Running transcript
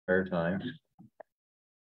Fair time.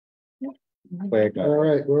 All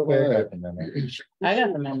right, we're live. I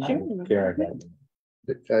got the memo. I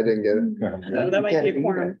didn't get it. That might be a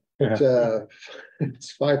quorum.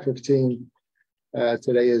 It's 5:15.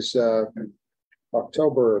 Today is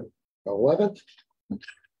October 11th.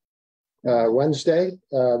 Wednesday.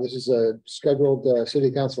 This is a scheduled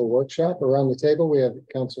city council workshop. Around the table, we have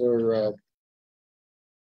Councilor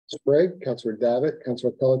Sprague, Councilor Davitt,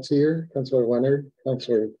 Councilor Pelletier, Councilor Leonard,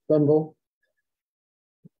 Councilor Thunville,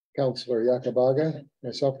 Councilor Yakabaga,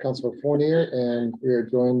 myself, Councilor Fournier, and we are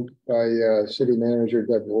joined by City Manager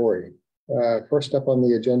Deb Roy. First up on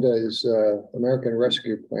the agenda is American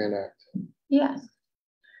Rescue Plan Act. Yes.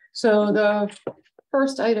 So the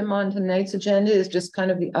first item on tonight's agenda is just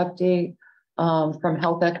kind of the update from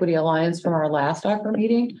Health Equity Alliance from our last ACRA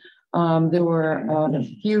meeting. There were a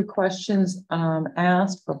few questions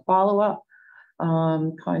asked for follow-up.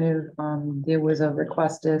 There was a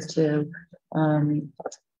request as to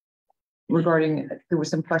there were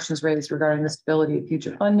some questions raised regarding the stability of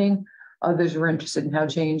future funding. Others were interested in how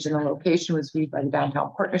change in the location was viewed by the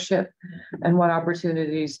downtown partnership and what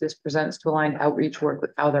opportunities this presents to align outreach work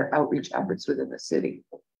with other outreach efforts within the city.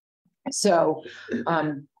 So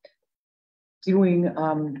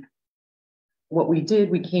what we did,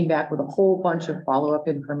 we came back with a whole bunch of follow-up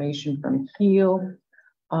information from HEAL.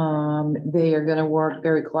 They are going to work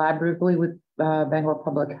very collaboratively with Bangor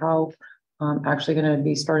Public Health. Actually going to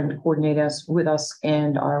be starting to coordinate with us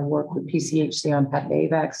and our work with PCHC on Hep A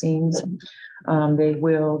vaccines.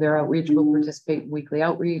 Their outreach will participate in weekly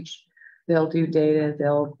outreach. They'll do data,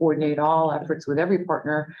 they'll coordinate all efforts with every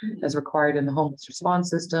partner as required in the homeless response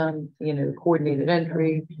system, coordinated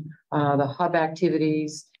entry, the hub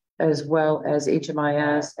activities, as well as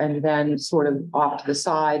HMIS, and then sort of off to the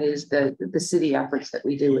side is the city efforts that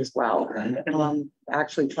we do as well.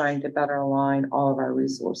 Actually trying to better align all of our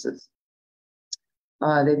resources.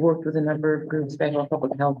 They've worked with a number of groups, Bangor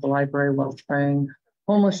Public Health, the library, Wellspring,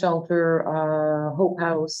 Homeless Shelter, Hope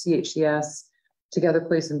House, CHCS, Together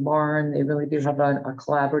Place and Barn. They really do have a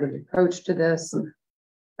collaborative approach to this.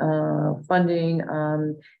 Funding,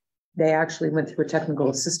 they actually went through a technical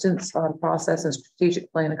assistance process and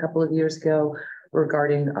strategic plan a couple of years ago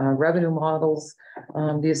regarding revenue models.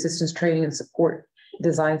 The assistance training and support,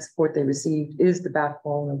 design support they received is the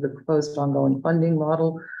backbone of the proposed ongoing funding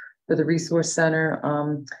model. For the resource center,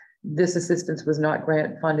 this assistance was not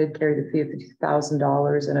grant funded, carried a fee of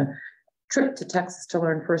 $50,000 and a trip to Texas to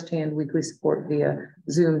learn firsthand weekly support via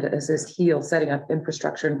Zoom to assist HEAL setting up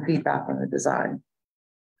infrastructure and feedback on the design.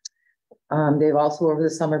 They've also over the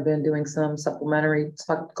summer been doing some supplementary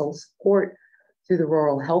technical support through the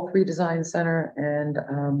Rural Health Redesign Center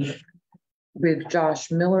and with Josh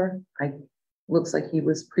Miller. Looks like he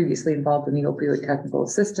was previously involved in the opioid technical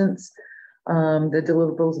assistance. The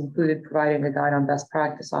deliverables included providing a guide on best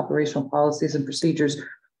practice, operational policies and procedures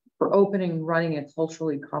for opening and running a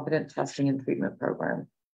culturally competent testing and treatment program.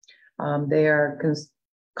 They are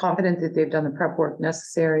confident that they've done the prep work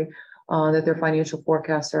necessary, that their financial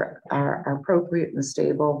forecasts are appropriate and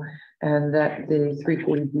stable, and that the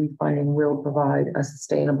 340B funding will provide a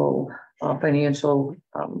sustainable financial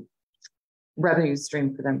revenue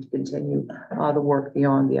stream for them to continue the work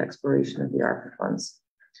beyond the expiration of the ARPA funds.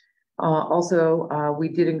 We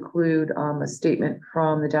did include a statement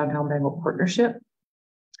from the Downtown Bangor Partnership.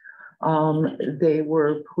 They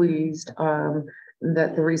were pleased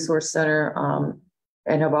that the Resource Center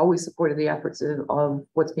and have always supported the efforts of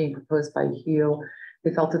what's being proposed by HEAL.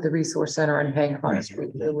 They felt that the Resource Center and Hancock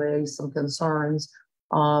Street raised some concerns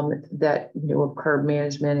that of curb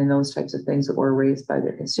management and those types of things that were raised by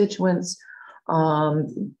their constituents.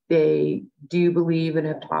 They do believe and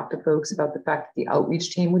have talked to folks about the fact that the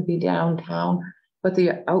outreach team would be downtown, but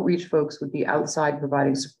the outreach folks would be outside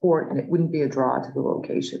providing support and it wouldn't be a draw to the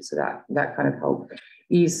location. So that kind of helped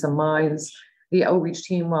ease some minds. The outreach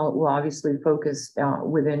team, while it will obviously focus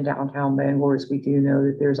within downtown Bangor, as we do know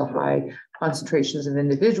that there's a high concentrations of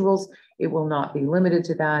individuals, it will not be limited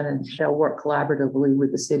to that, and they'll work collaboratively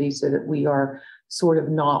with the city so that we are sort of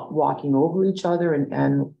not walking over each other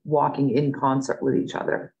and walking in concert with each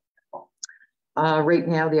other. Right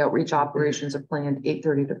now, the outreach operations are planned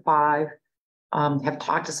 8:30 to 5. Have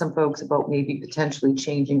talked to some folks about maybe potentially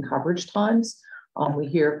changing coverage times. We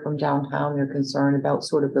hear from downtown, they're concerned about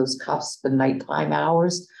sort of those cusp, the nighttime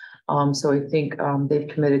hours. So I think they've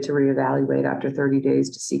committed to reevaluate after 30 days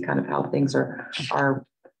to see kind of how things are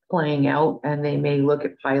playing out, and they may look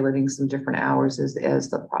at piloting some different hours as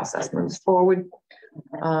the process moves forward.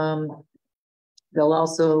 They'll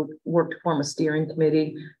also work to form a steering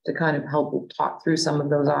committee to kind of help talk through some of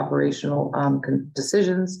those operational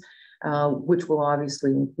decisions. which will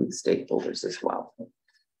obviously include stakeholders as well.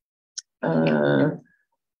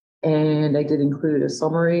 And I did include a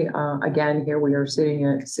summary. Again, here we are sitting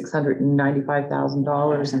at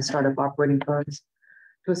 $695,000 in startup operating funds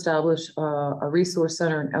to establish a resource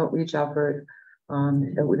center and outreach effort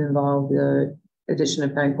that would involve the addition of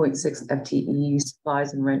 9.6 FTE,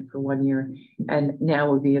 supplies and rent for 1 year, and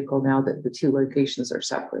now a vehicle now that the two locations are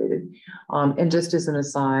separated. And just as an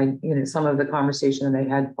aside, you know, some of the conversation that I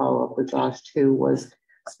had follow up with Josh too was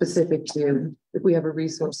specific to if we have a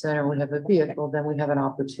resource center, we have a vehicle, then we have an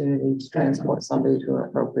opportunity to transport somebody to an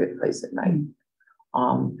appropriate place at night.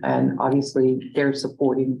 And obviously they're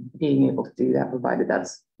supporting being able to do that, provided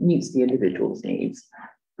that's meets the individual's needs.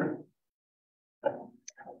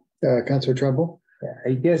 Councilor Trumbull. Yeah,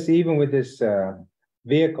 I guess even with this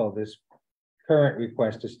vehicle, this current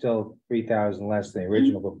request is still 3,000 less than the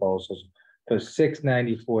original proposals. So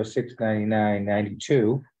 694, 699,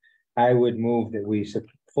 92. I would move that we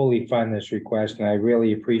fully fund this request, and I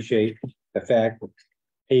really appreciate the fact that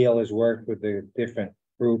Hale has worked with the different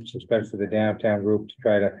groups, especially the downtown group, to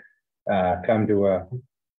try to come to a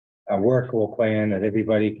workable plan that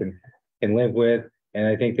everybody can live with. And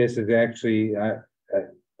I think this is actually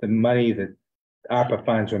the money that ARPA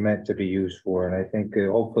funds are meant to be used for. And I think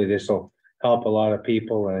hopefully this will help a lot of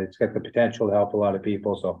people, and it's got the potential to help a lot of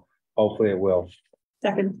people. So hopefully it will.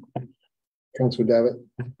 Second. Councilor Davitt.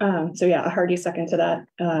 So yeah, a hearty second to that.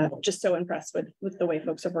 Just so impressed with the way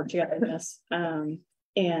folks have worked together in this.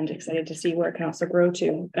 And excited to see where it can also grow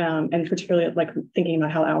to. And particularly like thinking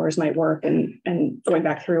about how hours might work and going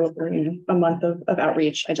back through over, you know, a month of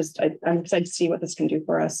outreach. I'm excited to see what this can do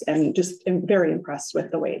for us, and just am very impressed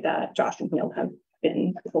with the way that Josh and Neil have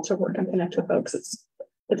been able to work and connect with folks. It's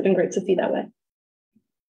been great to see that way.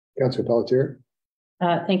 Councilor Pelletier.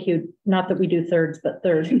 Thank you. Not that we do thirds, but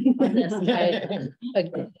third on this.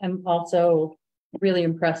 I'm also really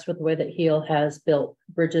impressed with the way that Heal has built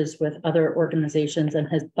bridges with other organizations and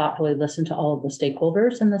has thoughtfully listened to all of the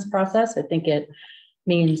stakeholders in this process. I think it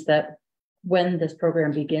means that when this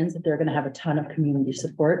program begins, that they're going to have a ton of community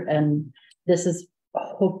support. And this is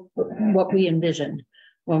what we envisioned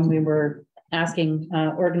when we were asking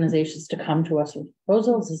organizations to come to us with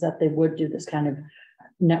proposals, is that they would do this kind of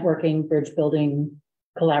networking, bridge building,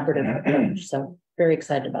 collaborative approach. So very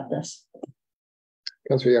excited about this.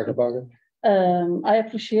 Councilor Yakobaga. I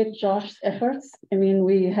appreciate Josh's efforts. I mean,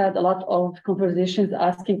 we had a lot of conversations,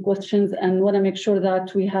 asking questions, and want to make sure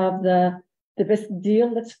that we have the best deal,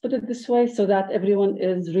 let's put it this way, so that everyone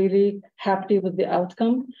is really happy with the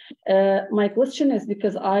outcome. My question is,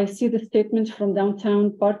 because I see the statement from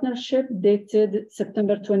Downtown Partnership dated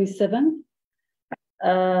September 27.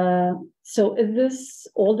 So is this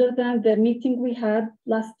older than the meeting we had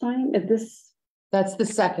last time? Is this? That's the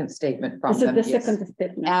second statement from This is them. the Yes. second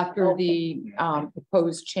statement. After Okay. the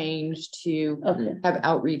proposed change to Okay. have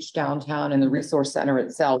outreach downtown and the resource center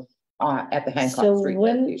itself at the Hancock So Street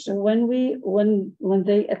when location.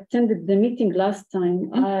 they attended the meeting last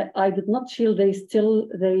time, I did not feel they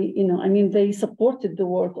supported the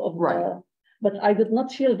work of Right. but I did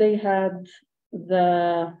not feel they had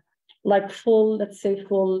the full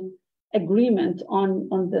agreement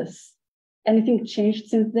on this. Anything changed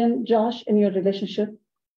since then, Josh, in your relationship,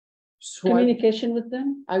 So communication with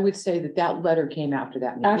them I would say that letter came after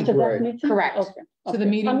that meeting. after Right. that meeting? Correct. Okay. So the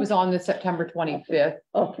meeting was on the September 25th,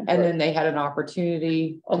 Okay. and then they had an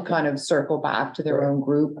opportunity to Okay. kind of circle back to their own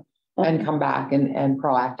group and Okay. come back and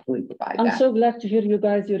proactively provide I'm that. so glad to hear you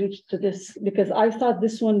reached to this, because I thought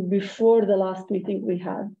this one before the last meeting we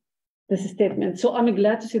had, this statement. So I'm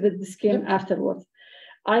glad to see that this came afterwards.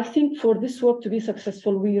 I think for this work to be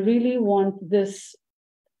successful, we really want this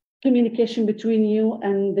communication between you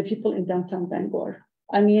and the people in downtown Bangor.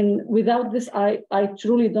 I mean, without this, I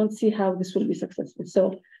truly don't see how this will be successful.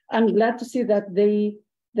 So I'm glad to see that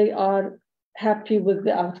they are happy with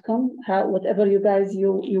the outcome, whatever you guys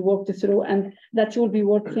you worked through, and that you will be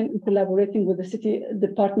working and collaborating with the city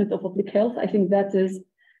Department of Public Health. I think that is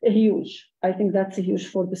huge. I think that's huge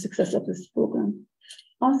for the success of this program.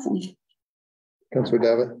 Awesome. Councilor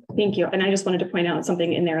Davitt. Thank you. And I just wanted to point out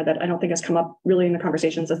something in there that I don't think has come up really in the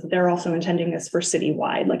conversations, is that they're also intending this for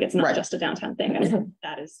citywide. Like, it's not Right. just a downtown thing. And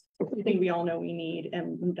that is something we all know we need,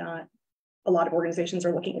 and not a lot of organizations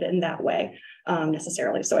are looking at it in that way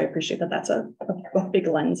necessarily. So I appreciate that that's a big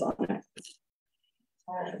lens on it.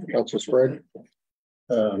 Councilor Sprague.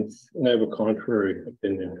 And I have a contrary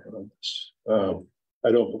opinion on this.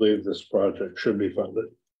 I don't believe this project should be funded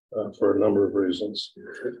for a number of reasons.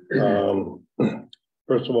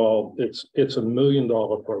 First of all, it's $1 million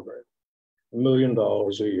program, $1 million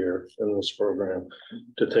a year in this program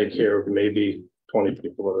to take care of maybe 20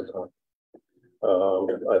 people at a time.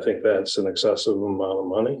 I think that's an excessive amount of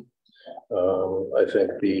money. I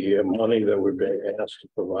think the money that we're being asked to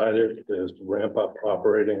provide it is to ramp up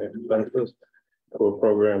operating expenses to a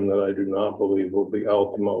program that I do not believe will be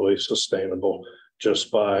ultimately sustainable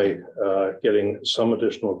just by getting some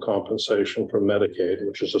additional compensation from Medicaid,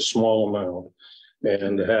 which is a small amount,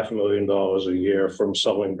 and $500,000 a year from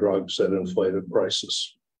selling drugs at inflated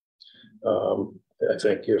prices. I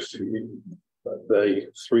think if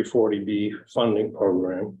the 340B funding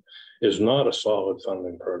program is not a solid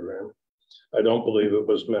funding program, I don't believe it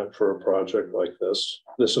was meant for a project like this.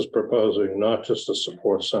 This is proposing not just a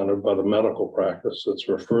support center, but a medical practice. It's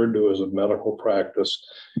referred to as a medical practice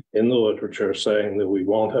in the literature, saying that we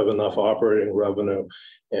won't have enough operating revenue,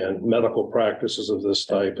 and medical practices of this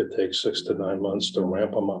type, it takes 6 to 9 months to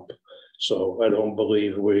ramp them up. So I don't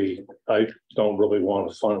believe I don't really want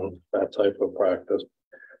to fund that type of practice.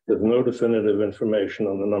 There's no definitive information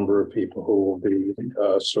on the number of people who will be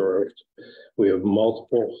served. We have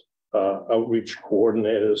multiple outreach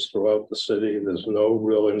coordinators throughout the city. There's no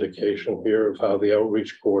real indication here of how the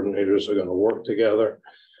outreach coordinators are going to work together.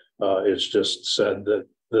 It's just said that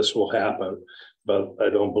this will happen, but I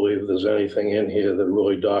don't believe there's anything in here that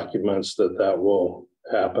really documents that that will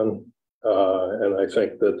happen. And I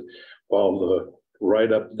think that while the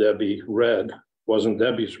write-up Debbie read wasn't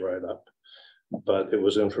Debbie's write-up, but it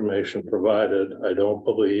was information provided, I don't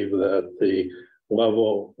believe that the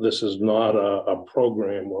level, this is not a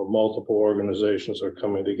program where multiple organizations are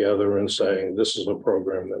coming together and saying, this is a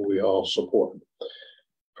program that we all support.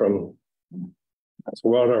 From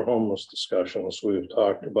throughout our homeless discussions, we've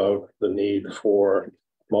talked about the need for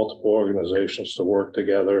multiple organizations to work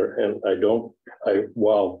together. And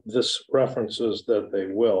while this references that they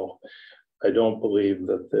will, I don't believe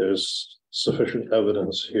that there's sufficient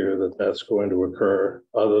evidence here that that's going to occur,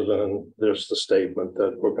 other than there's the statement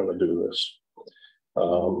that we're going to do this.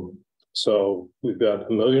 So we've got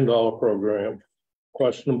 $1 million program,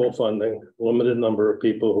 questionable funding, limited number of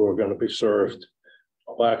people who are going to be served,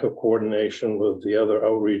 lack of coordination with the other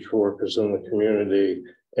outreach workers in the community,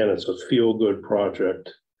 and it's a feel-good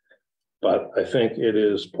project. But I think it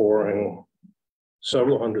is pouring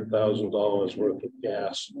several $100,000 worth of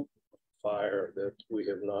gas fire that we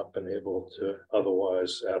have not been able to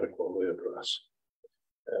otherwise adequately address.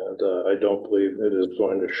 And I don't believe it is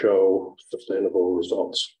going to show sustainable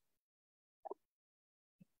results.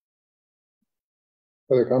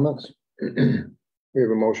 Other comments? We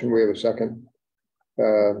have a motion, we have a second.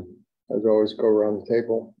 As always, go around the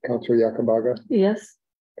table. Councillor Yakabaga, Yes.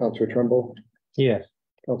 Councillor Trimble, Yes.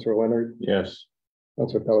 Councillor Leonard, Yes.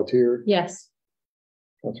 Councillor Pelletier, Yes.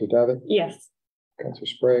 Councillor Davitt, Yes. Councillor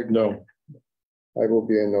Sprague. No. I will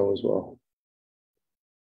be a no as well.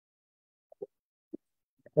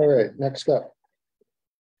 All right, next up.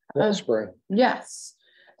 Sprague. Yes.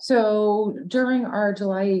 So during our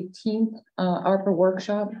July 18th ARPA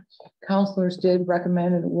workshop, councilors did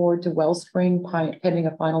recommend an award to Wellspring pending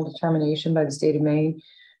a final determination by the state of Maine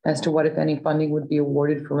as to what, if any, funding would be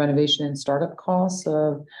awarded for renovation and startup costs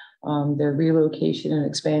of their relocation and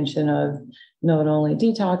expansion of not only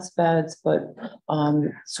detox beds, but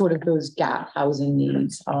sort of those gap housing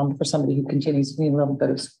needs for somebody who continues to need a little bit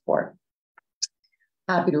of support.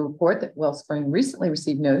 Happy to report that Wellspring recently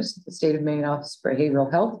received notice that the State of Maine Office for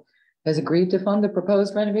Behavioral Health has agreed to fund the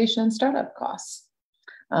proposed renovation and startup costs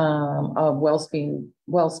of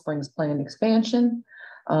Wellspring's planned expansion.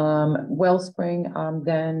 Wellspring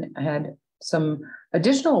then had some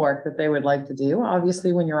additional work that they would like to do.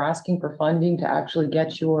 Obviously, when you're asking for funding to actually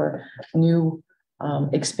get your new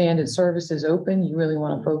expanded services open, you really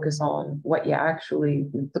want to focus on what you actually,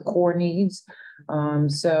 the core needs.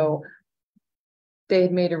 So they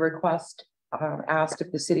had made a request, asked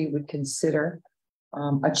if the city would consider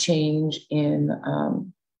a change in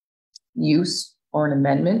use or an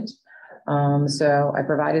amendment. So I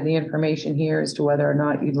provided the information here as to whether or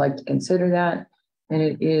not you'd like to consider that. And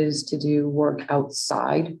it is to do work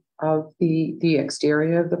outside of the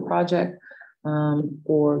exterior of the project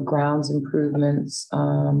for grounds improvements,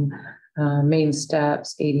 main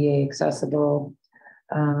steps, ADA accessible,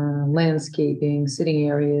 landscaping, sitting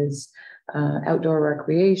areas, outdoor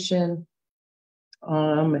recreation,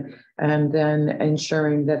 and then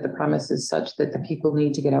ensuring that the premise is such that the people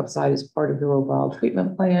need to get outside as part of their overall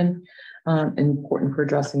treatment plan, important for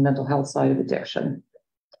addressing mental health side of addiction.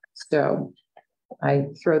 So I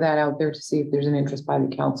throw that out there to see if there's an interest by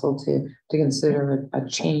the council to consider a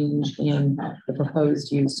change in the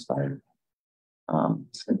proposed use for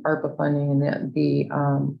ARPA funding, and the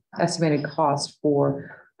estimated cost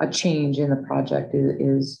for change in the project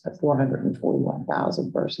is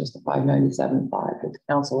 441,000 versus the 597,500 that the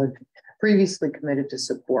council had previously committed to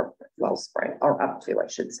support Wellspring, or up to, I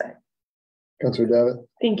should say. Councilor Davitt.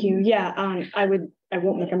 Thank you. Yeah, I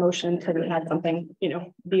won't make a motion until we had something,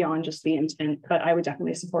 beyond just the intent, but I would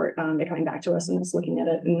definitely support it coming back to us and us looking at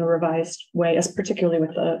it in a revised way, as particularly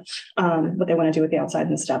with the what they want to do with the outside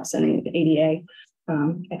and the steps and the ADA.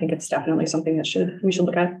 I think it's definitely something that we should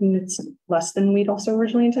look at, and it's less than we'd also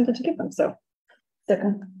originally intended to give them. So,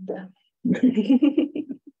 second.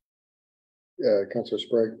 Councilor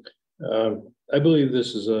Sprague. I believe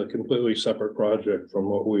this is a completely separate project from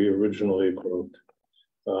what we originally approved.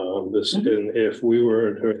 If we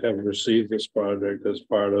were to have received this project as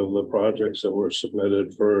part of the projects that were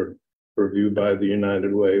submitted for review by the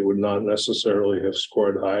United Way, it would not necessarily have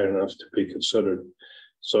scored high enough to be considered.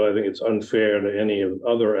 So I think it's unfair to any of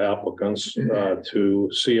other applicants to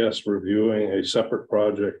see us reviewing a separate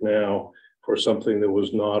project now for something that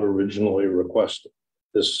was not originally requested.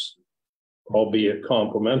 This, albeit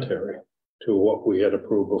complementary to what we had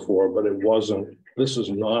approved before, but it wasn't, this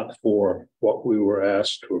is not for what we were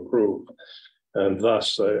asked to approve. And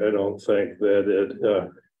thus, I don't think that it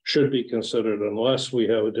should be considered unless we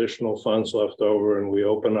have additional funds left over and we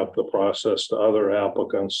open up the process to other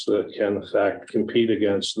applicants that can in fact compete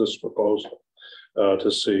against this proposal to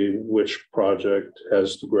see which project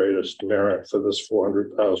has the greatest merit for this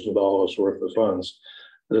 $400,000 worth of funds.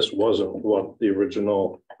 This wasn't what the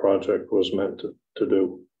original project was meant to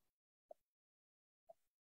do.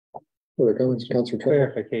 Other comments, Councilor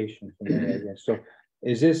Trump? Clarification from me, I guess. So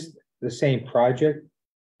is this the same project?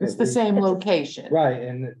 It's the same location. Right,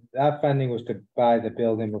 and our funding was to buy the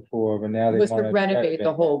building before, but now It they was to want to renovate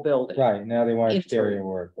the whole building. Right, now they want Interior. exterior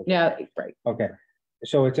work. Yeah, right. Okay,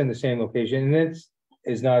 so it's in the same location, and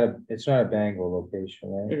it's not a Bangor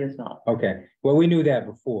location, right? It is not. Okay, well, we knew that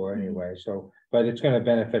before anyway, so, but it's gonna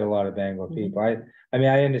benefit a lot of Bangor people. I mean,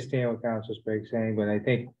 I understand what Council Sprague's saying, but I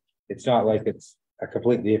think it's not like it's a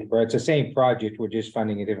completely different, it's the same project, we're just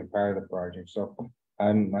funding a different part of the project, so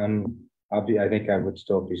I think I would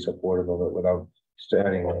still be supportive of it without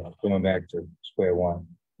going back to square one.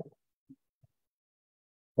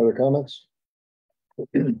 Other comments?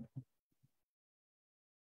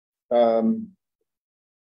 I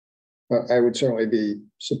would certainly be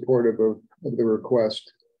supportive of the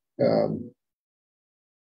request. But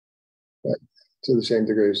to the same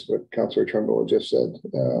degree as what Councilor Trumbull just said,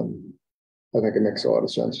 I think it makes a lot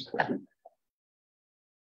of sense.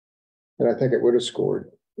 And I think it would have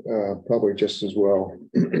scored probably just as well.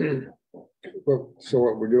 So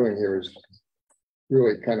what we're doing here is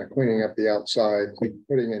really kind of cleaning up the outside,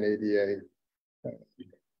 putting in ADA,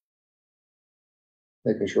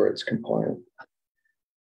 making sure it's compliant.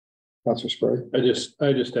 Councilor Sprague. I just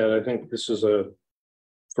add, I think this is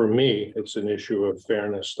for me, it's an issue of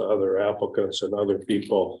fairness to other applicants and other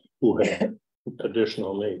people who have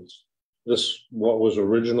additional needs. What was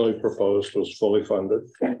originally proposed was fully funded.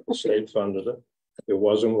 The state funded it. It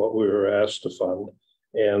wasn't what we were asked to fund.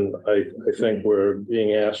 And I think we're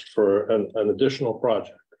being asked for an additional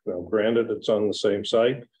project. Granted, it's on the same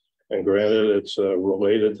site, and granted, it's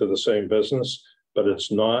related to the same business, but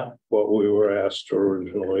it's not what we were asked to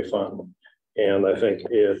originally fund. And I think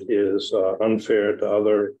it is unfair to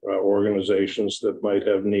other organizations that might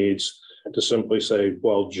have needs to simply say,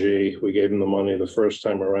 well, gee, we gave them the money the first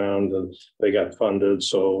time around and they got funded,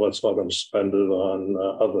 so let's let them spend it on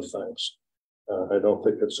other things. I don't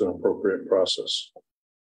think it's an appropriate process.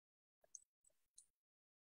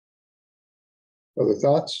 Other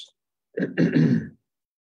thoughts?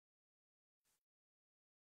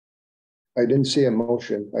 I didn't see a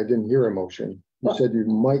motion. I didn't hear a motion. You said you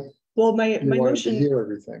might. Well, my wanted motion. to hear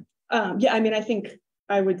everything. Yeah, I mean, I think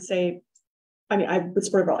I would say, I would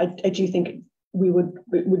support it. I do think it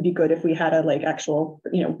would be good if we had a actual,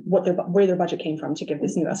 where their budget came from to give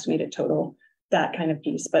this new estimated total, that kind of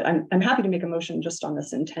piece. But I'm happy to make a motion just on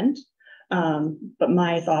this intent. But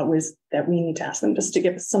my thought was that we need to ask them just to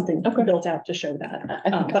give us something built out to show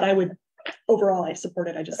that. But I would, overall, I support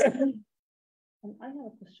it. I just. I have a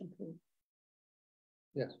question, please.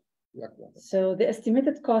 Yes. So the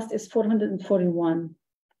estimated cost is 441.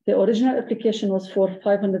 The original application was for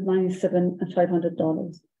 597 and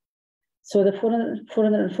 $500. So the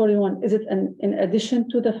 441, is it in addition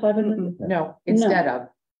to the 500? No, instead of.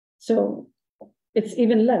 So it's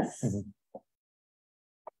even less.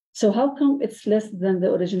 So how come it's less than the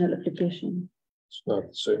original application? It's not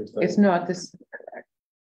the same thing. It's not this.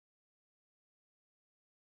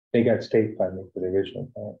 They got state funding for the original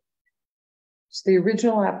plan. So the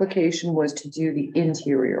original application was to do the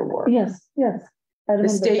interior work. Yes. I The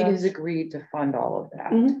remember state that. has agreed to fund all of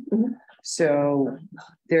that. Mhm, mhm. So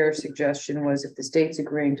their suggestion was if the state's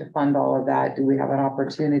agreeing to fund all of that, do we have an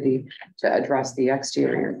opportunity to address the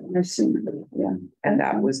exterior? I see, yeah. And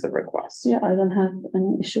that was the request. Yeah, I don't have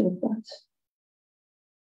any issue with that.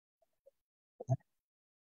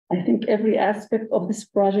 I think every aspect of this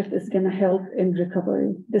project is gonna help in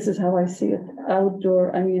recovery. This is how I see it.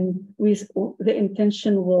 Outdoor, I mean, the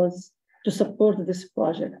intention was to support this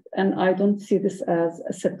project, and I don't see this as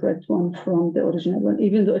a separate one from the original one,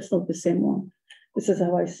 even though it's not the same one. This is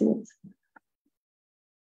how I see it.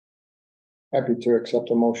 Happy to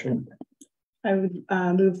accept a motion. I would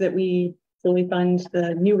move that we fully fund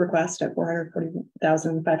the new request at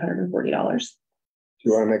 $440,540. Do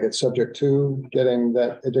you want to make it subject to getting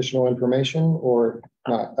that additional information or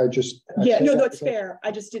not? Yeah, no, it's fair. I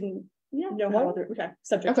just didn't know how other,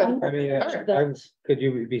 subject. Okay. to- I mean, could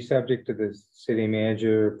you be subject to the city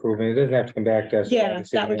manager approving? It doesn't have to come back to us. Yeah, The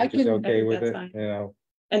city that would- manager's I okay think with that's it, fine. you know,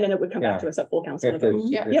 And then it would come back Yeah. to us at full council. if there's,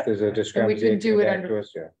 Yeah. if there's a discrepancy. can do come it back under- to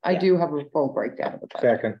us, yeah. I do have a full breakdown of the budget.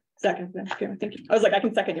 Second, Second, yeah, thank you. I was like, I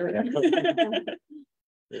can second you right now.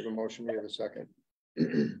 We have a motion, we have a second.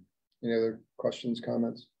 Any other questions,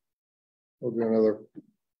 comments? We'll do another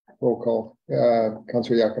roll call.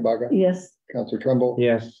 Councilor Yakabaga, Yes, Councilor Trumbull.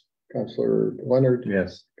 yes. Councilor Leonard.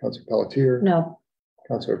 Yes. Councilor Pelletier. No,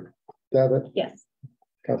 Councilor Davitt, Yes,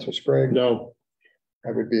 Councilor Sprague. No, I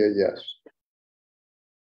would be a yes.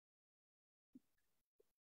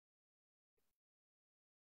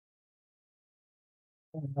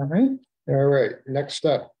 All right. All right, next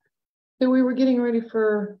up. So we were getting ready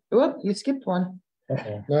for, whoop, you skipped one.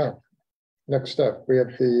 No. Next up, we have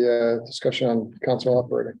the discussion on council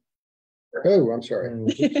operating. Oh, I'm sorry.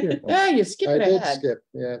 Yeah, you I skipped did ahead. skip,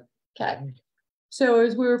 yeah. Okay. So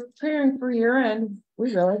as we were preparing for year end,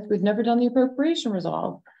 we realized we'd never done the appropriation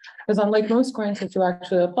resolve. Because unlike most grants that you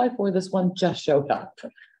actually apply for, this one just showed up.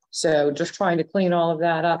 So just trying to clean all of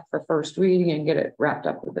that up for first reading and get it wrapped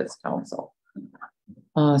up with this council.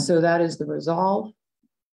 So that is the resolve.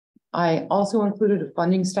 I also included a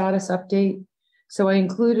funding status update. So I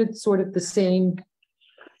included sort of the same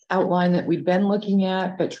outline that we've been looking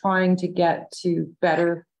at, but trying to get to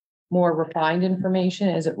better, more refined information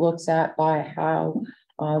as it looks at by how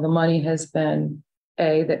the money has been,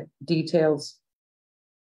 that details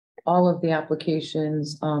all of the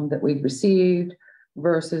applications that we've received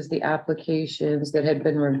versus the applications that had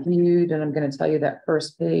been reviewed. And I'm going to tell you that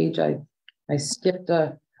first page, I skipped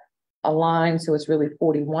a line, so it's really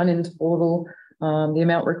 41 in total. The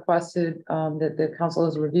amount requested that the council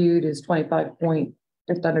has reviewed is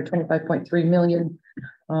just under 25.3 million.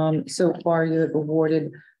 So far, you have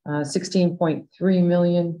awarded 16.3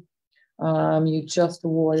 million. You just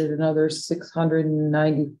awarded another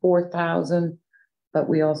 694,000, but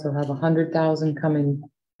we also have 100,000 coming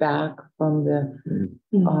back from the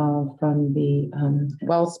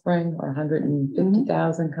Wellspring, or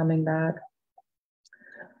 150,000 coming back.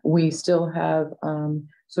 We still have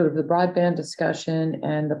sort of the broadband discussion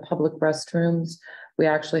and the public restrooms. We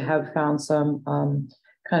actually have found some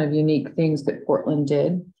kind of unique things that Portland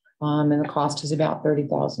did. And the cost is about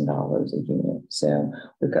 $30,000 a unit. So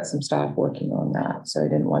we've got some staff working on that. So I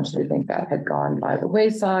didn't want you to think that had gone by the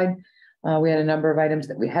wayside. We had a number of items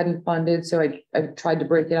that we hadn't funded. So I tried to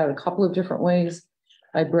break it out a couple of different ways.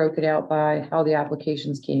 I broke it out by how the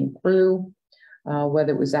applications came through,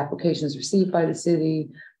 whether it was applications received by the city,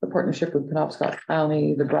 the partnership with Penobscot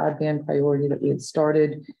County, the broadband priority that we had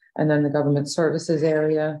started, and then the government services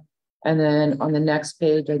area. And then on the next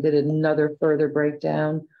page, I did another further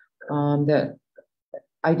breakdown that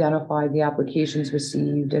identified the applications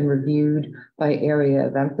received and reviewed by area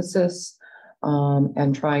of emphasis,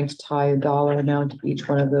 and trying to tie a dollar amount to each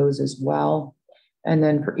one of those as well. And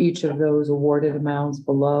then for each of those awarded amounts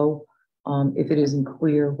below, if it isn't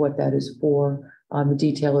clear what that is for, the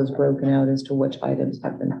detail is broken out as to which items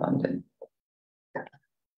have been funded.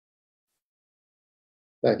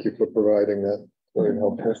 Thank you for providing that. Very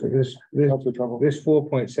helpful. So this Councilor Trumbull.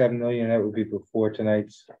 4.7 million, that would be before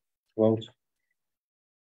tonight's vote.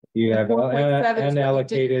 You have 4.7 is what we didn't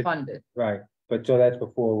unallocated, fund it. right, but so that's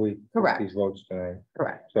before we. put Correct. These votes tonight.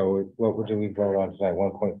 Correct. So what would we vote on tonight?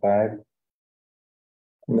 1.5?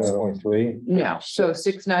 No, 1.3? No, so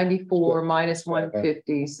 694 minus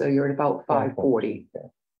 150, so you're at about 540.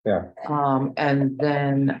 Yeah. And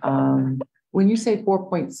then, when you say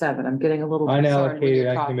 4.7, I'm getting a little concerned when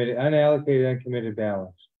you're talking. Unallocated, uncommitted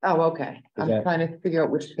balance, Oh, okay. I'm that- trying to figure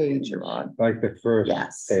out which page you're on. like the first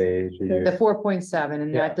Yes. page. The 4.7,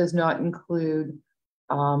 and Yeah. that does not include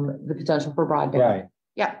the potential for broadband. Right.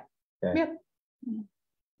 Yeah. Okay.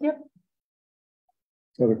 Yep.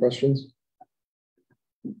 Other questions?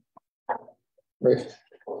 Great.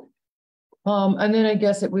 And then I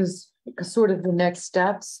guess it was sort of the next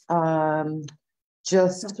steps,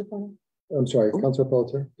 just. I'm sorry, Councilor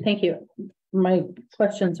Pelletier. Thank you. My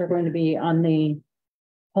questions are going to be on the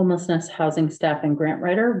homelessness, housing staff and grant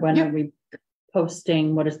writer. When are we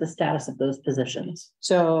posting? What is the status of those positions?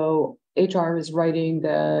 So HR is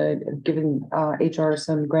giving HR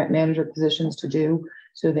some grant manager positions to do.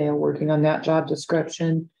 So they are working on that job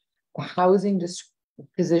description. The housing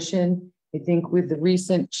position, I think with the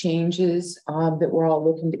recent changes that we're all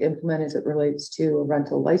looking to implement as it relates to a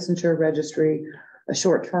rental licensure registry, a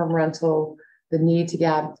short-term rental, the need to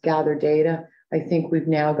gather data. I think we've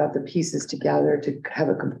now got the pieces together to have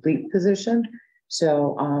a complete position.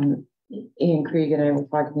 So Ian Krieg and I were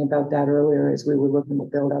talking about that earlier as we were looking to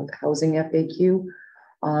build out the housing FAQ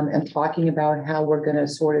and talking about how we're going to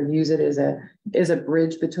sort of use it as a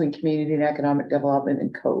bridge between community and economic development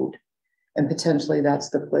and code. And potentially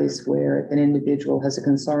that's the place where if an individual has a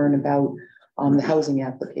concern about the housing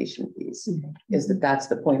application fees, is that's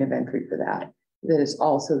the point of entry for that. That is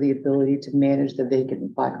also the ability to manage the vacant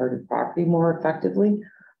and placarded property more effectively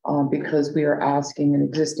because we are asking an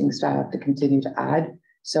existing staff to continue to add.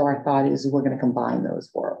 So our thought is we're going to combine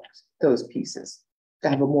those pieces to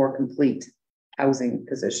have a more complete housing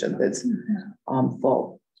position that's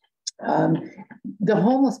full. The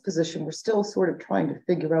homeless position, we're still sort of trying to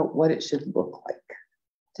figure out what it should look like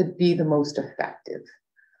to be the most effective.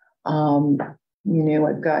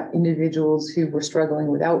 I've got individuals who were struggling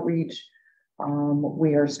with outreach.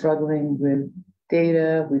 We are struggling with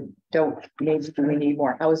data. We need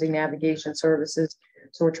more housing navigation services.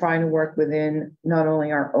 So we're trying to work within not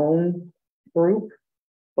only our own group,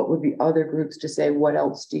 but with the other groups to say, what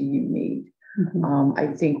else do you need? I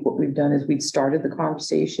think what we've done is we've started the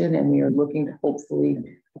conversation and we are looking to hopefully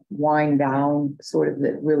wind down sort of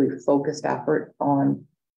the really focused effort on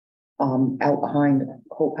out behind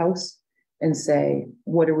Hope House and say,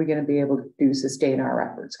 what are we going to be able to do, sustain our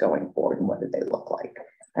efforts going forward and what do they look like?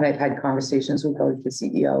 And I've had conversations with both the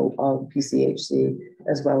CEO of PCHC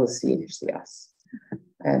as well as CHCS.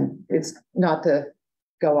 And it's not to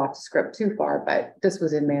go off script too far, but this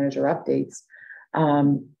was in manager updates.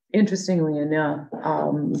 Interestingly enough,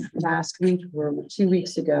 last week or 2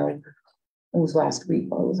 weeks ago, it was last week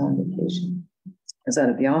while I was on vacation, I was out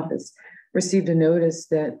of the office, received a notice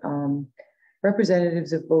that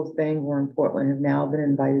representatives of both Bangor and Portland have now been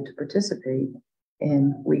invited to participate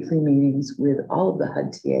in weekly meetings with all of the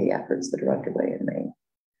HUD-TA efforts that are underway in Maine.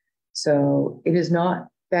 So it is not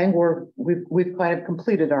Bangor, we've kind of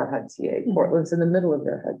completed our HUD-TA. Portland's in the middle of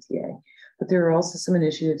their HUD-TA, but there are also some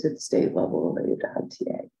initiatives at the state level related to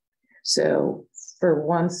HUD-TA. So for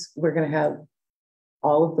once, we're going to have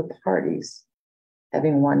all of the parties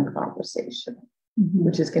having one conversation,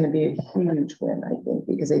 which is going to be a huge win, I think,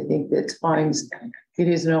 because I think that it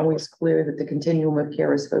isn't always clear that the continuum of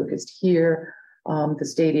care is focused here. The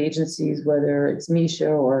state agencies, whether it's MISHA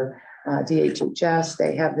or DHHS,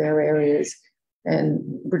 they have their areas. And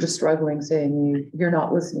we're just struggling saying, you're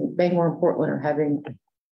not listening. Bangor and Portland are having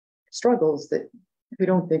struggles that we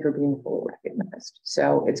don't think are being fully recognized.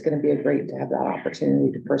 So it's going to be great to have that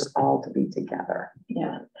opportunity for us all to be together.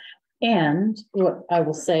 Yeah. And what I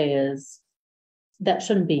will say is that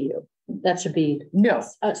shouldn't be you. That should be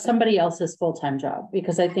somebody else's full-time job,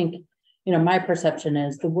 because I think, my perception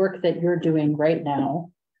is the work that you're doing right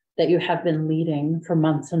now, that you have been leading for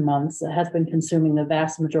months and months, that has been consuming the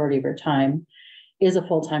vast majority of your time, is a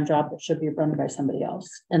full-time job that should be run by somebody else.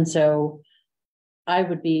 And so I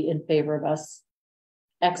would be in favor of us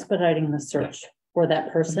expediting the search for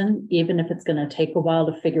that person, even if it's going to take a while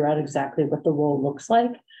to figure out exactly what the role looks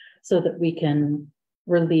like, so that we can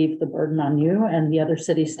relieve the burden on you and the other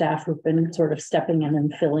city staff who've been sort of stepping in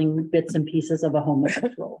and filling bits and pieces of a homeless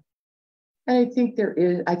role. And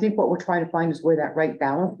I think what we're trying to find is where that right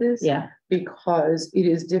balance is. Yeah. Because it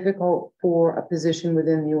is difficult for a position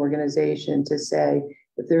within the organization to say,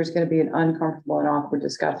 if there's going to be an uncomfortable and awkward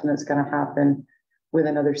discussion that's going to happen with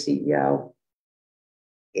another CEO,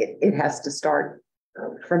 it has to start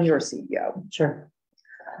from your CEO. Sure.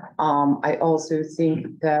 I also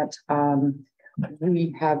think that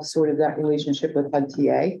we have sort of that relationship with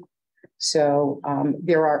HUD-TA. So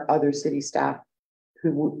there are other city staff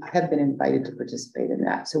who have been invited to participate in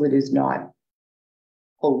that. So it is not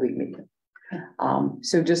wholly me.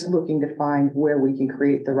 So just looking to find where we can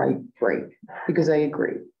create the right break, because I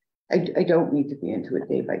agree. I don't need to be into it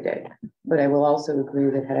day by day, but I will also agree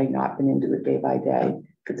that had I not been into it day by day,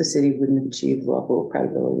 that the city wouldn't have achieved the level of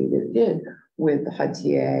credibility that it did with the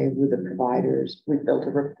HUD-TA, with the providers. We've built a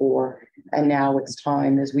rapport, and now it's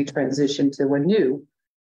time as we transition to a new,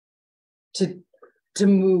 to to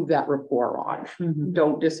move that rapport on. Mhm.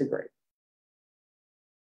 Don't disagree.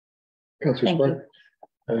 Councilor Thank you. Sprague.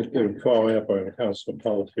 I think following up on Council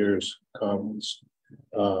Pelletier's comments.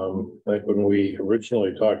 Like when we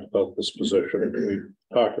originally talked about this position, we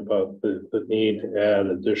talked about the need to add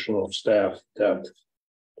additional staff depth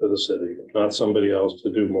to the city, not somebody else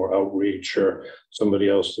to do more outreach or somebody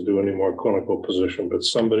else to do any more clinical position, but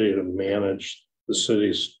somebody to manage the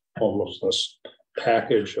city's homelessness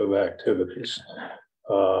package of activities.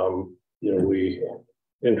 We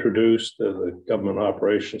introduced the Government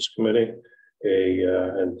Operations Committee a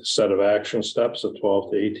set of action steps, a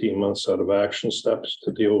 12 to 18 month set of action steps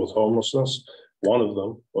to deal with homelessness. One of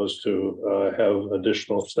them was to have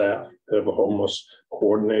additional staff, have a homeless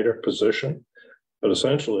coordinator position. But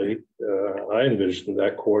essentially, I envisioned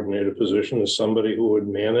that coordinator position as somebody who would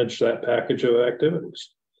manage that package of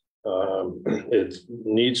activities. It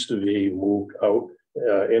needs to be moved out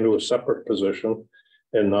into a separate position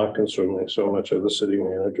and not consuming so much of the city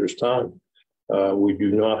manager's time. We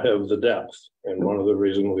do not have the depth. And one of the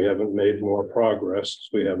reasons we haven't made more progress is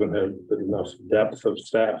we haven't had enough depth of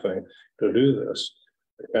staffing to do this.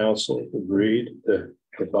 The council agreed to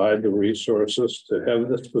provide the resources to have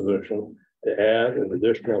this position, to add an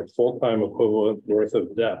additional full-time equivalent worth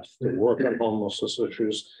of depth to work on homelessness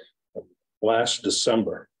issues last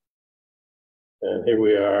December. And here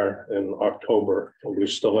we are in October, and we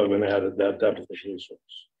still haven't added that depth of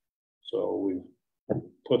resource. So we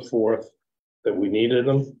put forth that we needed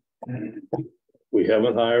them. We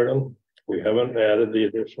haven't hired them. We haven't added the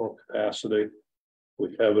additional capacity.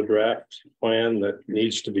 We have a draft plan that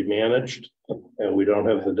needs to be managed, and we don't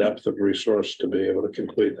have the depth of resource to be able to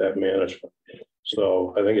complete that management.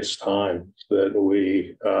 So I think it's time that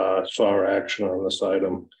we saw our action on this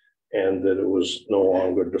item and that it was no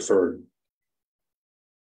longer deferred.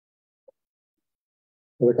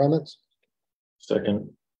 Other comments?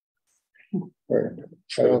 Second. All right.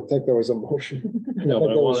 I don't think there was a motion. No,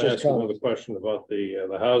 but I That was want to just ask another comments. question about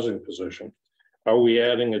the housing position. Are we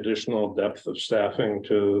adding additional depth of staffing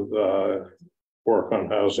to work on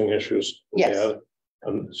housing issues? Yes.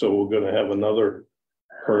 And so we're going to have another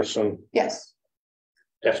person, Yes.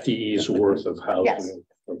 FTE's worth of housing. Yes.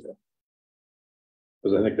 Okay.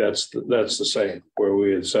 Because I think that's the same, where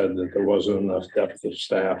we had said that there wasn't enough depth of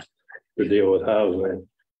staff to deal with housing.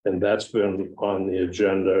 And that's been on the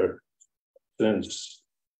agenda since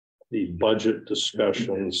the budget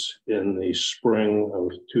discussions in the spring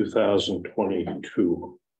of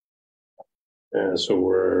 2022. And so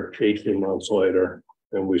we're 18 months later,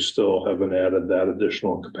 and we still haven't added that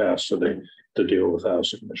additional capacity to deal with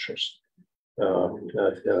housing issues. And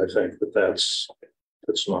I think that's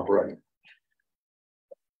not right.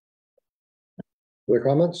 Other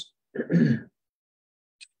comments?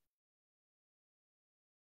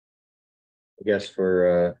 I guess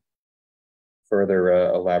for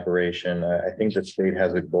further elaboration, I think the state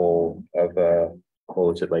has a goal of what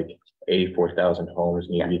was it, like 84,000 homes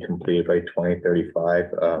need to be completed by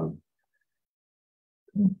 2035.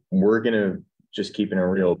 We're gonna just keeping it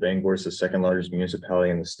real. Bangor is the second largest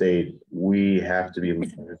municipality in the state. We have to be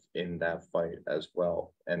leaders in that fight as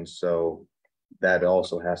well, and so that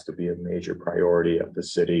also has to be a major priority of the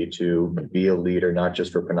city to be a leader, not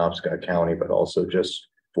just for Penobscot County, but also just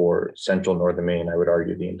for central northern Maine. I would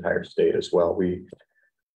argue the entire state as well.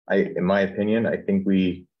 In my opinion, I think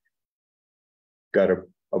we got a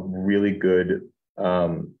really good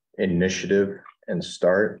initiative and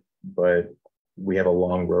start, but we have a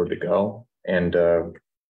long road to go. And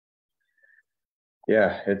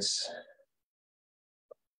yeah,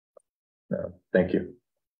 thank you.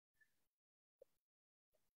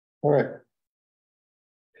 All right.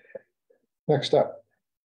 Next up.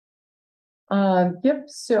 Yep,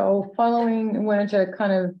 so following, I wanted to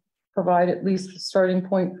kind of provide at least a starting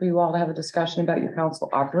point for you all to have a discussion about your council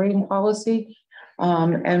operating policy.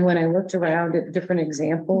 And when I looked around at different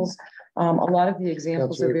examples, a lot of the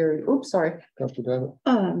examples are very, oops, sorry. Councilor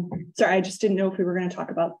Davitt. Sorry, I just didn't know if we were going to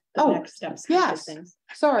talk about the Oh, next steps. yes. Things.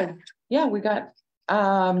 Sorry. Yeah, we got,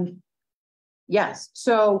 yes.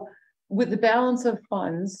 So with the balance of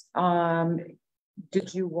funds,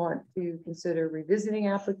 did you want to consider revisiting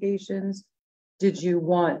applications? Did you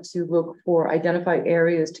want to look for identified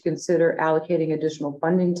areas to consider allocating additional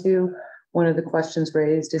funding to? One of the questions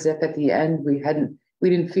raised is if at the end we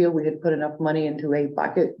didn't feel we had put enough money into a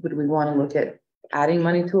bucket, would we want to look at adding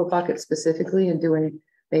money to a bucket specifically and doing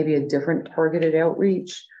maybe a different targeted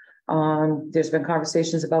outreach? There's been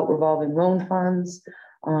conversations about revolving loan funds.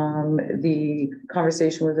 The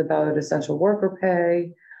conversation was about essential worker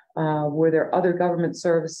pay. Were there other government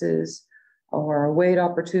services or wage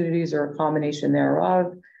opportunities or a combination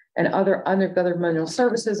thereof? And other governmental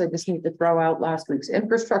services, I just need to throw out last week's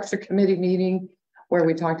infrastructure committee meeting where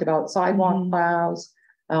we talked about sidewalk plows.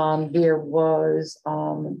 There was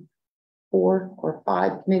 4 or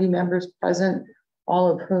 5 committee members present,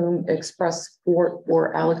 all of whom expressed support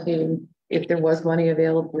for allocating, if there was money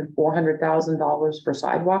available, $400,000 for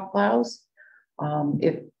sidewalk plows.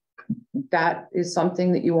 If that is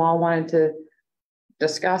something that you all wanted to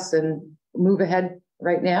discuss and move ahead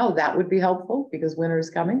right now, that would be helpful because winter is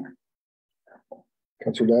coming.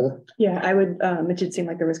 Councilor Davitt? Yeah, I would, it did seem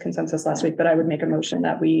like there was consensus last week, but I would make a motion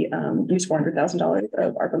that we use $400,000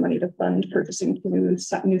 of ARPA money to fund purchasing new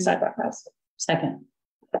sidewalk paths. Second.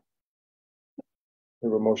 We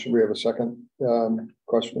have a motion. We have a second.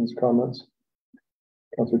 Questions, comments?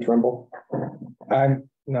 Councilor Tremble? I'm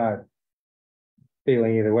not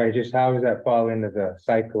feeling either way. Just how does that fall into the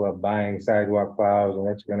cycle of buying sidewalk plows and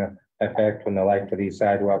what's gonna affect when the life of these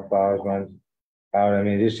sidewalk plows runs out? I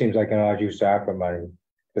mean, this seems like an odd use of ARPA money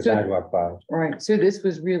for So- sidewalk plows. Right, so this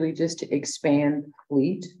was really just to expand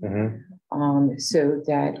fleet, so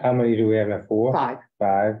that How many do we have now? 4? 5,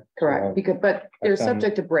 5? correct, because, but they're that's,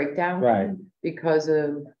 subject to breakdown. Right. Because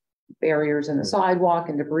of barriers in the sidewalk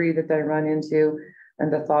and debris that they run into.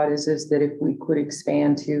 And the thought is that if we could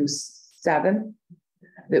expand to 7,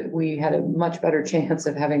 that we had a much better chance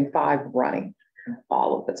of having 5 running.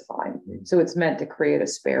 All of it's fine. So it's meant to create a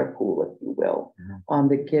spare pool, if you will,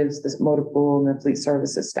 that gives this motor pool and the fleet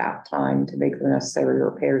services staff time to make the necessary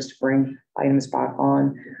repairs to bring items back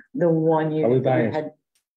on. The one Are we unit that we buying had,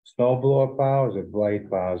 snow blower plows or blade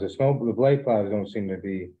plows? The blade plows don't seem to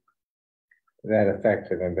be that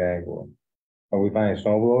effective in Bangor. Are we buying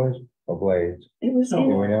snow blowers or blades? It was, Do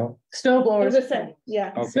we know? snow blowers.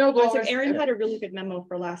 yeah. Okay. Snow I blowers. think Aaron had a really good memo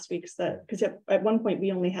for last week's that, because at one point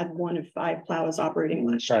we only had 1 of 5 plows operating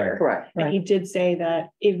last year. Correct. And he did say that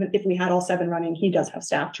even if we had all 7 running, he does have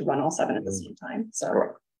staff to run all 7 at the same time,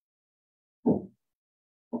 so.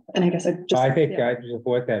 And I guess I just. I think yeah. I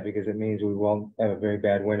support that because it means we won't have a very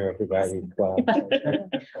bad winter if we buy these plows.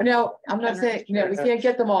 No, I'm not saying, no, we can't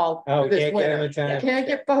get them all. Oh, we this can't get them winter. in time? Can't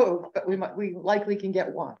get both, but we likely can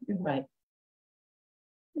get one. Right.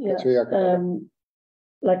 Yeah, Councilor Iacono?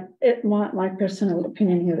 like my personal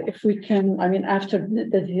opinion here, if we can, I mean, after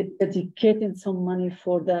dedicating some money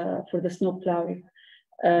for the snow plowing,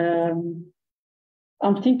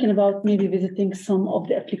 I'm thinking about maybe visiting some of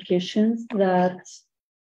the applications that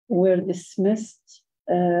were dismissed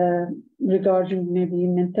regarding maybe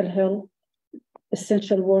mental health,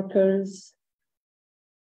 essential workers,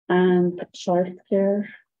 and childcare.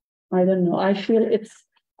 I don't know. I feel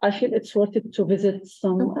it's worth it to visit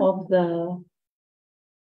some of the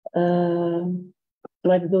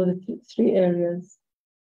like those 3 areas.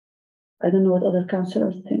 I don't know what other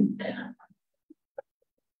councillors think.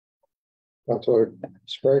 Councilor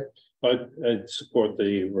Sprague? I'd support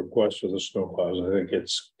the request for the snowplows. I think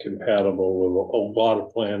it's compatible with a lot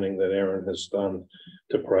of planning that Aaron has done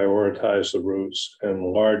to prioritize the routes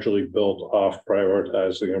and largely built off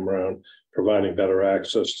prioritizing them around providing better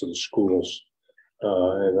access to the schools.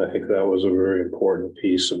 And I think that was a very important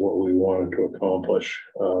piece of what we wanted to accomplish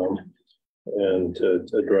and to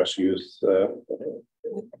address youth.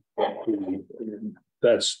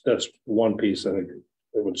 That's one piece. I think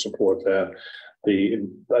I would support that.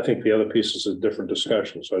 I think the other piece is a different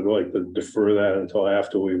discussion. So I'd like to defer that until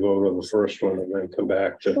after we vote on the first one and then come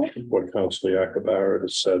back to what Councilor Yacobara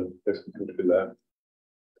has said, if we can do that.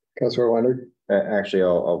 Councilor Leonard? Actually,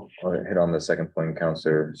 I'll hit on the second point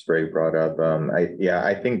Councilor Sprague brought up.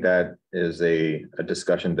 I think that is a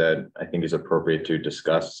discussion that I think is appropriate to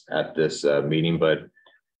discuss at this meeting, but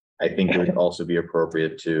I think it would also be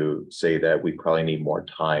appropriate to say that we probably need more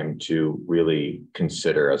time to really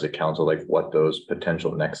consider as a council, like what those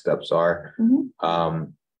potential next steps are.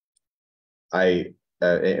 In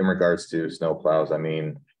regards to snowplows, I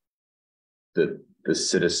mean, the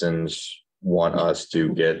citizens want us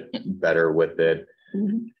to get better with it.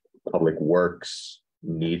 Public Works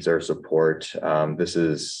needs our support. This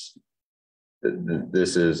is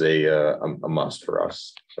a must for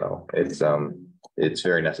us. So it's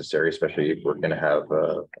very necessary, especially if we're going to have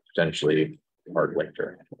a potentially hard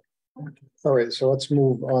winter. All right, so let's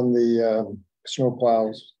move on the snow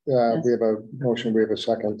plows. We have a motion, we have a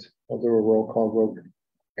second. I'll do a roll call vote.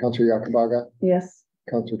 Councilor Yacobara? Yes.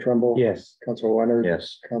 Councilor Tremble? Yes. Councilor Leonard?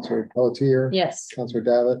 Yes. Councilor Pelletier? Yes. Councilor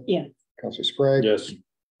Davitt? Yeah. Councilor Sprague? Yes.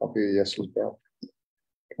 I'll be a yes as well.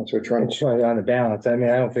 Councilor And Tremble? try on the balance. I mean,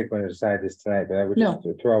 I don't think we're gonna decide this tonight, but I would just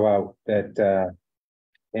throw out that,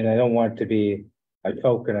 and I don't want it to be a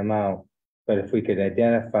token amount, but if we could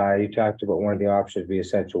identify, you talked about one of the options be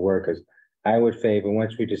essential workers. I would favor,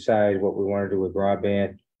 once we decide what we want to do with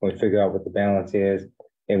broadband, we figure out what the balance is.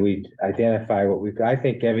 And we identify what we've, I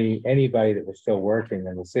think anybody that was still working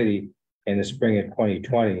in the city in the spring of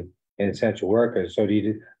 2020 in essential workers. So do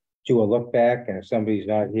you do a look back, and if somebody's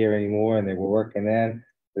not here anymore and they were working then,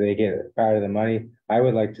 do they get part of the money? I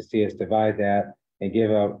would like to see us divide that and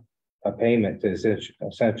give out a payment to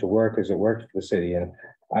essential workers that worked for the city. And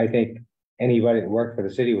I think anybody that worked for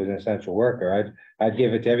the city was an essential worker. I'd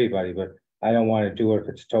give it to everybody, but I don't want to do it if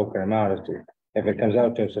it's a token amount. If it comes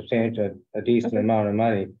out to a substantial, a decent amount of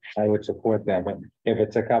money, I would support that. But if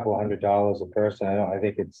it's a couple $100s a person, I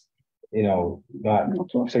think it's, you know, not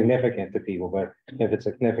significant to people, but if it's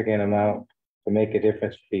a significant amount to make a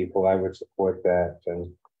difference for people, I would support that.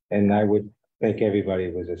 And I would think everybody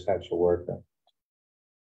was essential worker.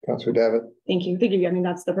 Councilor Davitt. Thank you. Thank you. I mean,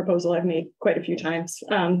 that's the proposal I've made quite a few times,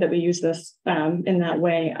 that we use this in that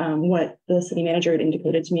way. What the city manager had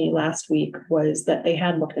indicated to me last week was that they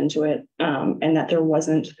had looked into it, and that there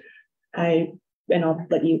wasn't, and I'll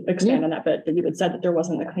let you expand on that, but that you had said that there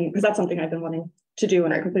wasn't a clean, because that's something I've been wanting to do,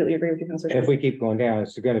 and I completely agree with you, Councilor. If we keep going down,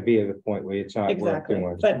 it's going to be at the point where it's not worth Exactly.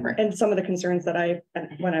 doing. But, and some of the concerns that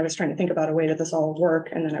when I was trying to think about a way that this all work,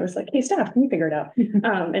 and then I was like, hey, staff, can you figure it out?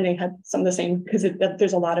 And they had some of the same, because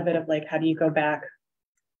there's a lot of it of like, how do you go back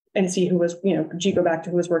and see who was, you know, do you go back to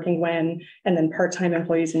who was working when, and then part-time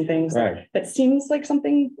employees and things. Right. That seems like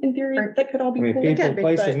something in theory that could all be. I mean, cool. people, Again,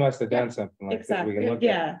 places but- must have done something like that. We can look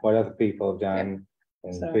Yeah. at what other people have done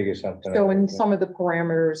and So- figure something So out. in some of the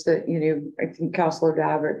parameters that, you know, I think Councilor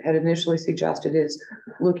Davitt had initially suggested is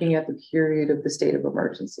looking at the period of the state of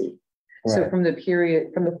emergency. So Right. from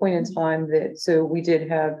the point in time that, so we did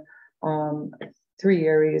have 3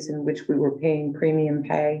 areas in which we were paying premium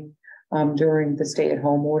pay during the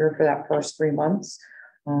stay-at-home order for that first 3 months.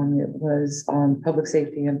 It was public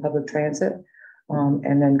safety and public transit.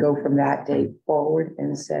 And then go from that date forward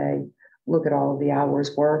and say, look at all of the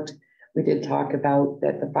hours worked. We did talk about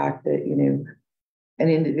that, the fact that, you know, an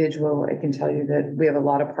individual, I can tell you that we have a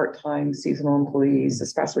lot of part-time seasonal employees,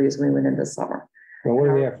 especially as we went into summer. Well, what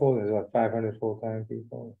do we have full? There's like 500 full-time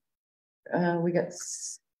people. We got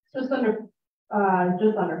Just under 5.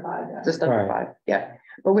 Yeah. just under Right. 5, yeah.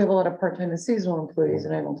 But we have a lot of part-time and seasonal employees,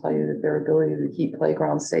 and I will tell you that their ability to keep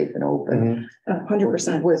playgrounds safe and open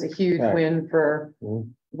 100%. was a huge Right. win for Mhm.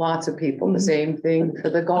 lots of people. The Mhm. same thing for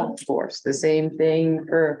the golf course, the same thing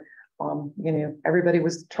for, you know, everybody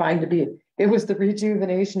was trying to be, it was the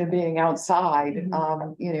rejuvenation of being outside,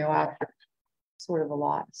 you know, after sort of a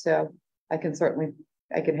lot. So I can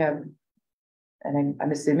have, and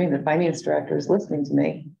I'm assuming the finance director is listening to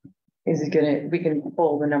me, we can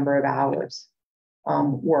pull the number of hours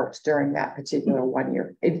worked during that particular 1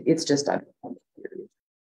 year. It's just under 1 period.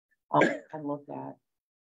 And look at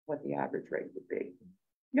what the average rate would be.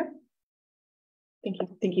 Yep. Thank you.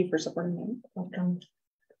 Thank you for supporting that.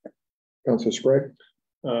 Councilor Sprague.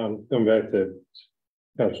 Going back to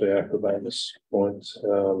Councilor Akrobakis' point,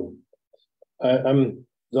 I'm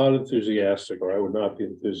not enthusiastic, or I would not be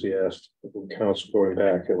enthusiastic with council going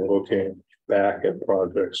back and looking back at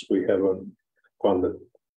projects we haven't funded.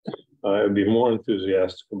 I'd be more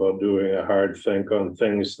enthusiastic about doing a hard think on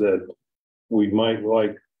things that we might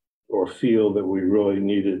like or feel that we really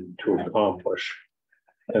needed to accomplish,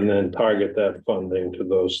 and then target that funding to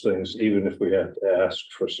those things, even if we have to ask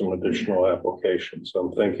for some additional applications.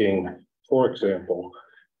 I'm thinking, for example,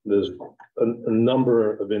 there's a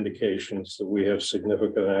number of indications that we have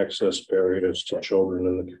significant access barriers to children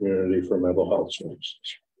in the community for mental health services.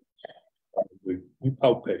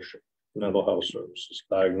 Outpatient mental health services,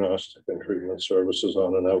 diagnostic and treatment services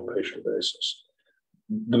on an outpatient basis.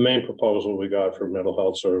 The main proposal we got for mental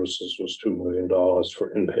health services was $2 million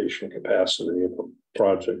for inpatient capacity of a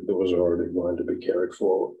project that was already going to be carried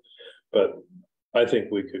forward. But I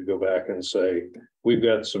think we could go back and say, we've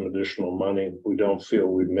got some additional money. We don't feel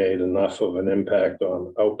we've made enough of an impact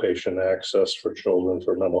on outpatient access for children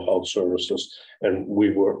for mental health services. And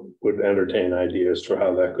we would entertain ideas for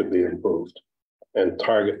how that could be improved and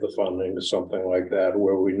target the funding to something like that,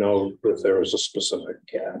 where we know that there is a specific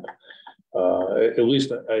gap. At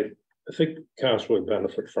least I think council would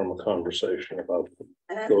benefit from a conversation about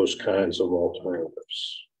those kinds of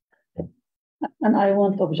alternatives. And I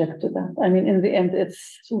won't object to that. I mean, in the end,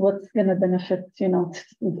 it's what's going to benefit, you know,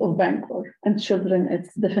 of Bangor and children.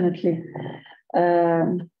 It's definitely,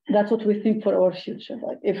 that's what we think for our future.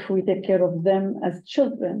 Like if we take care of them as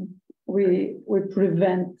children, we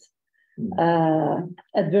prevent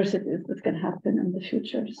adversities that can happen in the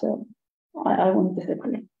future. So I won't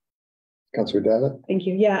disagree. Councilor Davitt. Thank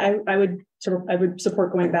you. Yeah, I would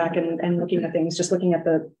support going back and looking at things, just looking at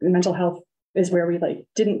the mental health is where we like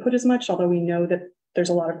didn't put as much, although we know that there's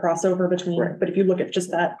a lot of crossover between, Right. but if you look at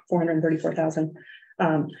just that 434,000.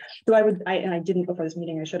 So I didn't before this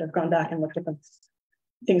meeting, I should have gone back and looked at the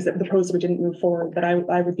things that the pros that we didn't move forward, but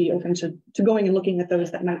I would be open to going and looking at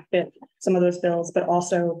those that might fit some of those bills, but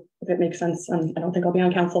also if it makes sense, I don't think I'll be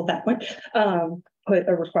on council at that point, put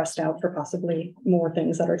a request out for possibly more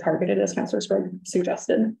things that are targeted as Councilor Sprague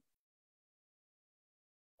suggested.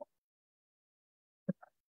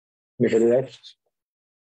 Anybody else?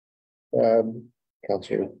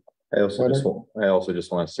 Councilor. I also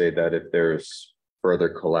just want to say that if there's further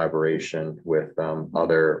collaboration with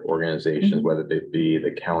other organizations, whether they be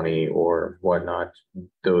the county or whatnot,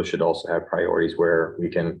 those should also have priorities where we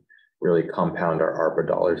can really compound our ARPA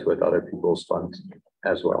dollars with other people's funds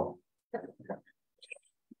as well.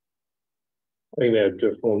 I think that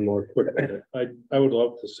just one more quick. I would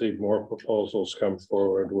love to see more proposals come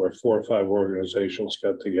forward where 4 or 5 organizations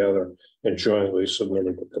got together and jointly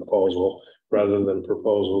submitted the proposal, rather than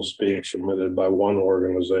proposals being submitted by one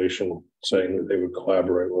organization saying that they would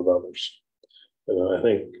collaborate with others. And I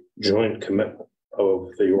think joint commitment of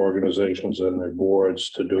the organizations and their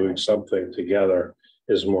boards to doing something together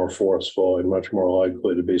is more forceful and much more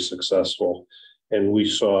likely to be successful. And we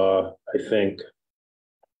saw, I think,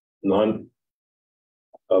 none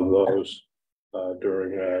of those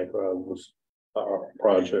during our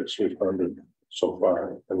projects we funded so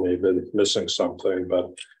far. I may have been missing something, but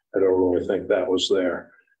I don't really think that was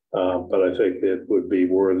there. But I think it would be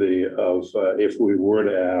worthy of, if we were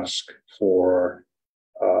to ask for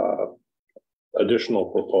additional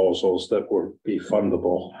proposals that would be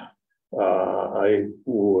fundable, I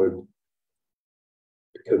would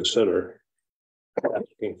consider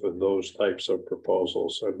asking for those types of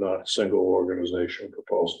proposals and not single organization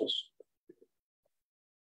proposals.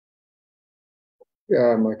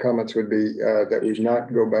 My comments would be that we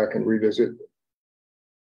not go back and revisit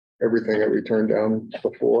everything that we turned down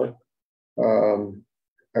before.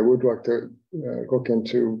 I would like to look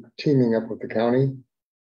into teaming up with the county.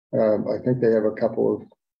 I think they have a couple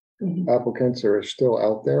of applicants that are still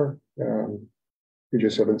out there. We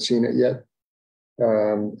just haven't seen it yet.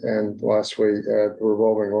 And lastly, the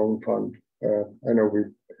revolving loan fund. I know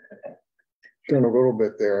we've done a little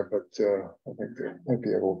bit there, but I think there might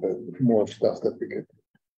be a little bit more stuff that we could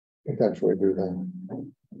potentially do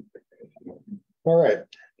then. All right.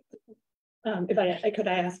 If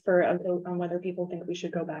I ask for a vote on whether people think we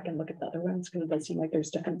should go back and look at the other ones, because it does seem like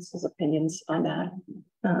there's differences of opinions on that.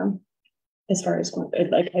 As far as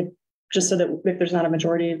just so that if there's not a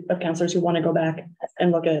majority of councilors who want to go back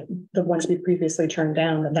and look at the ones we previously turned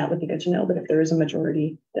down, then that would be good to know. But if there is a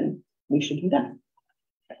majority, then we should do that.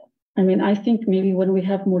 I mean, I think maybe when we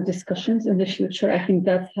have more discussions in the future, I think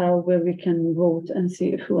that's where we can vote and see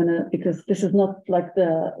if we wanna, because this is not like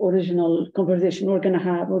the original conversation we're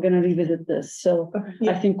gonna revisit this. So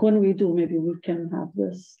Yeah. I think when we do, maybe we can have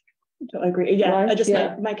this. I agree. Yeah, Right? I just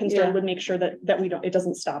Yeah. my concern Yeah. would make sure that we don't, it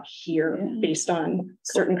doesn't stop here Yeah. based on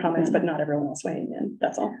certain comments, but not everyone else weighing in.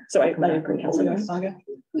 That's all. So I agree, Councilor Gonzaga.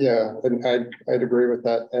 Yeah, and I'd agree with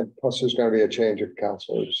that. And plus there's going to be a change of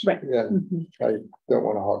counselors. Right. Yeah, Mhm. I don't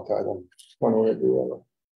want to hog tie them one way or the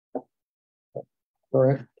other. All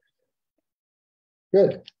right.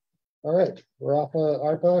 Good. All right. We're off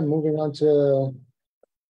ARPA and moving on to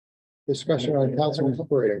discussion on council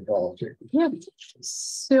operating policy. Yeah,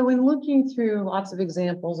 so in looking through lots of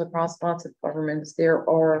examples across lots of governments, they're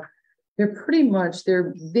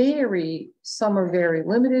some are very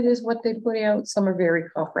limited is what they put out, some are very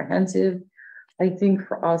comprehensive. I think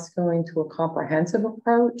for us going to a comprehensive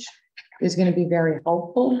approach is going to be very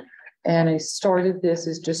helpful. And I started this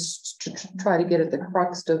as just to try to get at the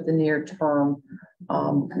crux of the near term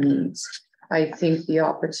needs. I think the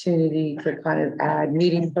opportunity to kind of add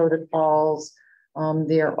meeting protocols.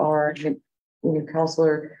 There are,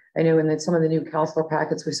 Counselor, I know in some of the new counselor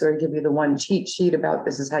packets, we sort of give you the one cheat sheet about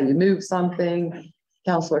this is how you move something.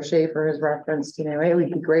 Counselor Schaefer has referenced, hey, it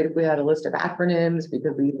would be great if we had a list of acronyms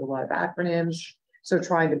because we use a lot of acronyms. So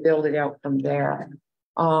trying to build it out from there.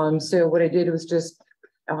 So what I did was just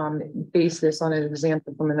base this on an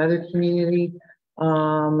example from another community.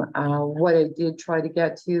 What I did try to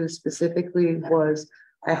get to specifically was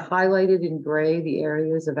I highlighted in gray the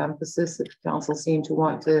areas of emphasis that the council seemed to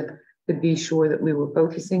want to be sure that we were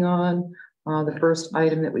focusing on. The first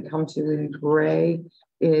item that we come to in gray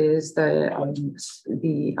is the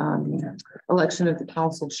election of the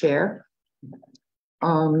council chair.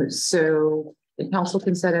 So the council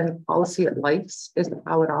can set any policy it likes as to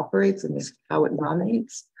how it operates and how it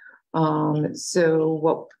nominates.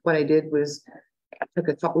 So what I did was I took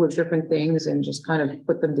a couple of different things and just kind of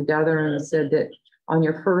put them together and said that on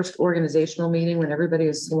your first organizational meeting, when everybody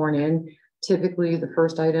is sworn in, typically the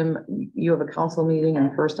first item, you have a council meeting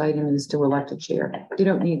and the first item is to elect a chair. You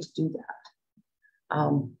don't need to do that.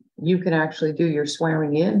 You can actually do your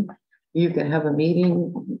swearing in. You can have a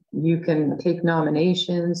meeting. You can take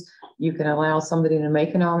nominations. You can allow somebody to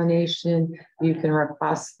make a nomination. You can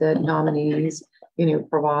request that nominees,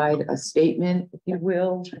 provide a statement, if you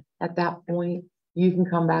will, at that point. You can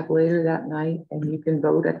come back later that night and you can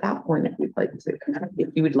vote at that point if you'd like to. If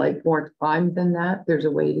you would like more time than that, there's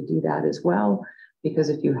a way to do that as well. Because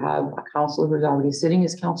if you have a counselor who's already sitting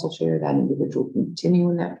as council chair, that individual can continue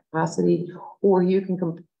in that capacity, or you can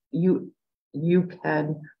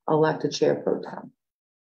elect a chair pro tem.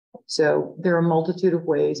 So there are a multitude of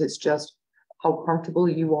ways. It's just how comfortable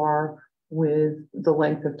you are with the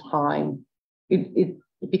length of time. It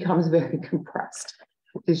becomes very compressed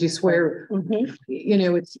because you swear,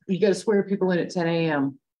 you got to swear people in at 10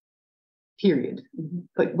 a.m. period.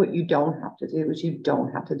 But what you don't have to do is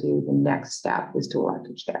the next step is to elect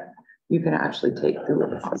a chair. You can actually take through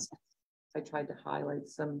a process. I tried to highlight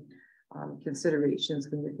some considerations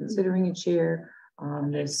when you're considering a chair.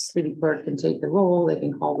 The city clerk can take the role, they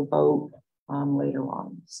can call the vote later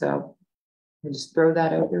on. So I just throw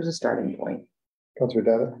that out there as a starting point. Councilor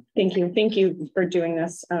Davitt. Thank you. Thank you for doing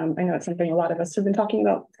this. I know it's something a lot of us have been talking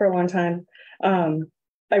about for a long time.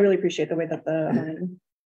 I really appreciate the way that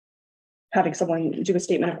having someone do a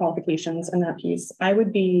statement of qualifications and that piece. I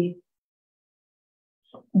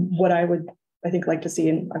think like to see,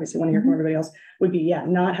 and obviously want to hear from everybody else, would be,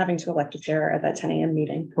 not having to elect a chair at that 10 a.m.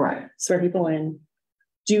 meeting. Right. Swear people in,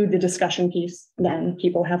 do the discussion piece, then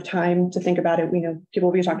people have time to think about it. We know people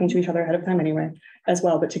will be talking to each other ahead of time anyway, as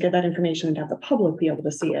well, but to get that information and have the public be able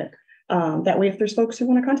to see it. That way, if there's folks who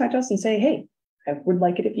want to contact us and say, hey, I would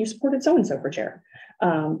like it if you supported so-and-so for chair.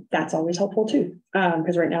 That's always helpful too.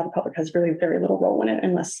 Because right now the public has really very little role in it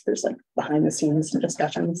unless there's like behind the scenes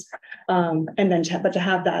discussions. And then to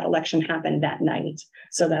have that election happen that night,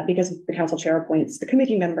 so that because the council chair appoints the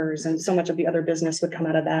committee members and so much of the other business would come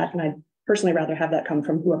out of that. And I'd personally rather have that come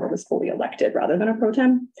from whoever was fully elected rather than a pro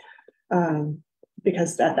tem.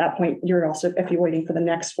 Because at that point, you're also, if you're waiting for the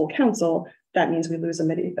next full council, that means we lose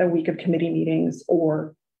a week of committee meetings,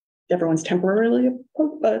 or everyone's temporarily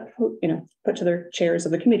put to their chairs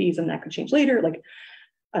of the committees, and that could change later. Like,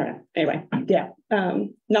 I don't know. Anyway,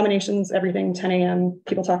 nominations, everything, 10 a.m.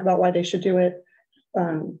 People talk about why they should do it.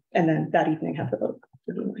 And then that evening have the vote.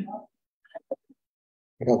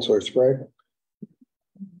 Councilor Sprague.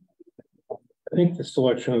 I think the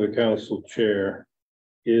selection of the council chair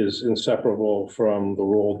is inseparable from the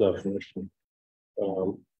role definition.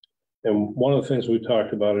 And one of the things we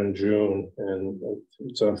talked about in June, and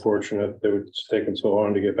it's unfortunate that it's taken so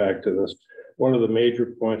long to get back to this, one of the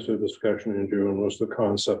major points of discussion in June was the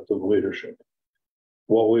concept of leadership.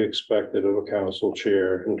 What we expected of a council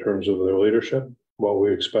chair in terms of their leadership, what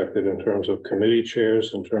we expected in terms of committee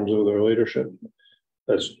chairs, in terms of their leadership.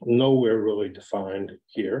 That's nowhere really defined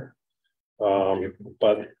here.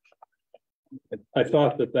 But I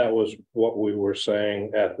thought that was what we were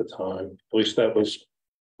saying at the time. At least that was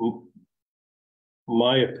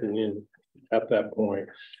my opinion at that point,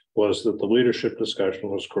 was that the leadership discussion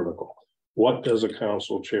was critical. What does a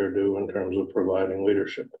council chair do in terms of providing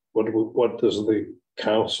leadership? What does the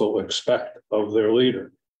council expect of their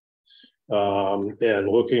leader? And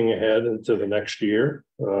looking ahead into the next year,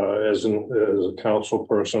 as a council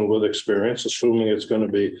person with experience, assuming it's going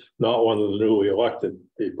to be not one of the newly elected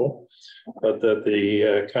people, but that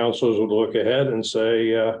the councilors would look ahead and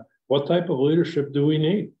say, what type of leadership do we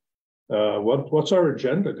need? What's our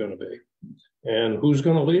agenda going to be? And who's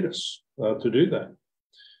going to lead us to do that?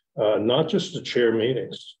 Not just to chair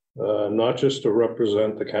meetings, not just to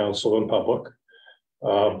represent the council in public,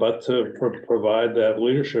 but to provide that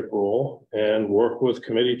leadership role and work with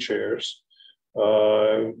committee chairs,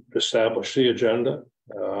 establish the agenda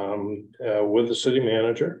with the city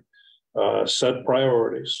manager, set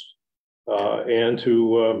priorities, and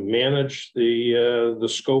to manage the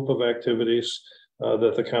scope of activities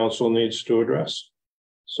that the council needs to address.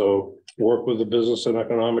 So work with the business and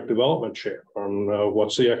economic development chair on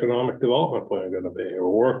what's the economic development plan going to be,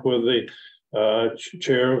 or work with the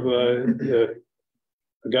chair of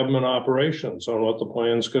government operations on what the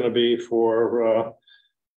plan is going to be for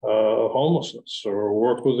homelessness, or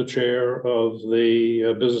work with the chair of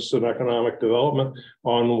the business and economic development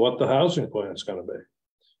on what the housing plan is going to be.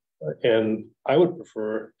 And I would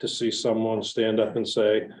prefer to see someone stand up and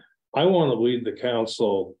say, I want to lead the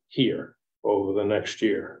council here over the next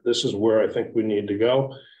year. This is where I think we need to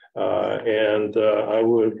go. And I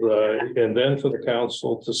would, and then for the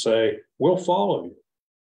council to say, we'll follow you.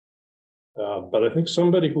 But I think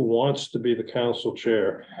somebody who wants to be the council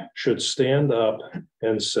chair should stand up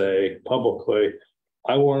and say publicly,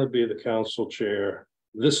 I want to be the council chair.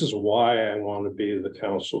 This is why I want to be the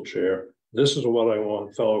council chair. This is what I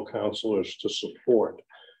want fellow councilors to support.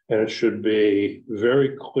 And it should be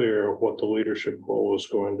very clear what the leadership role is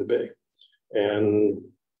going to be. And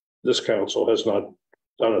this council has not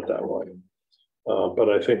done it that way. But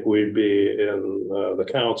I think we'd be in the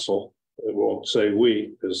council. I won't say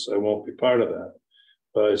we, because I won't be part of that.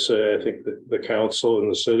 But I say I think that the council in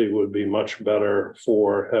the city would be much better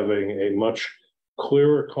for having a much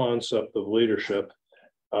clearer concept of leadership,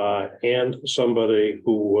 and somebody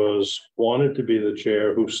who wanted to be the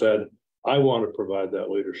chair, who said, I want to provide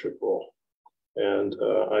that leadership role. And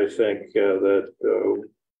I think that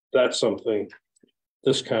that's something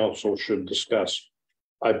this council should discuss,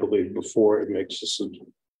 I believe, before it makes the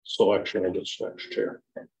selection of its next chair.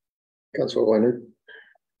 Councilor Leonard.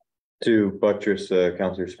 To buttress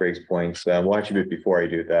Councilor Sprague's points, well, actually, before I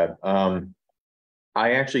do that,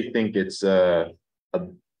 I actually think it's I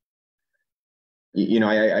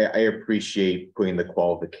appreciate putting the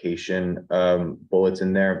qualification bullets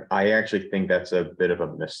in there. I actually think that's a bit of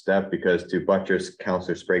a misstep, because to buttress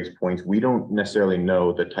Councilor Sprague's points, we don't necessarily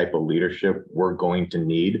know the type of leadership we're going to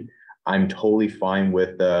need. I'm totally fine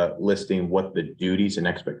with listing what the duties and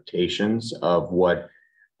expectations of what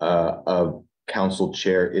a council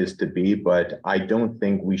chair is to be, but I don't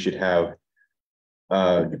think we should have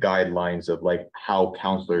guidelines of like how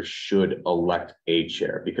councilors should elect a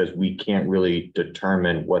chair, because we can't really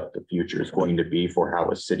determine what the future is going to be for how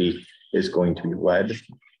a city is going to be led,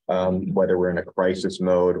 whether we're in a crisis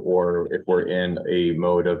mode or if we're in a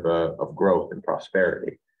mode of growth and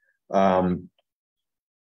prosperity.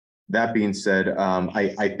 That being said,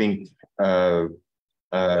 I think I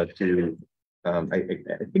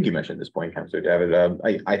think you mentioned this point, Councilor David.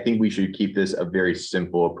 I think we should keep this a very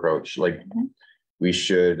simple approach. Like, we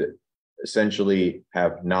should essentially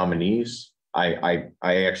have nominees. I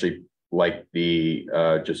actually like the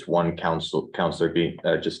just one councilor being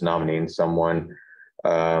just nominating someone.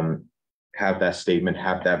 Have that statement,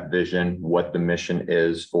 have that vision, what the mission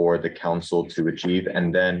is for the council to achieve,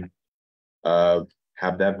 and then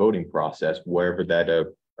have that voting process wherever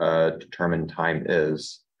that determined time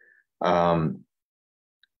is.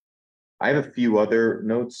 I have a few other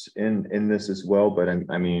notes in this as well, but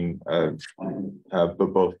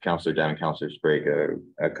but both Councilor Down and Councilor Sprague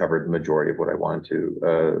covered the majority of what I wanted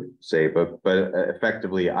to say. But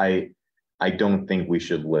effectively, I don't think we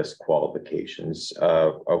should list qualifications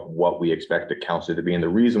of what we expect a councilor to be. And the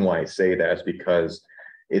reason why I say that is because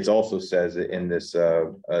it also says in this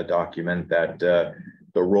document that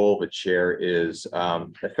the role of a chair is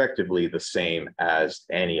effectively the same as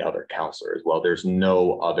any other councilor as well. There's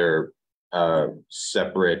no other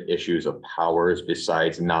separate issues of powers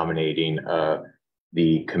besides nominating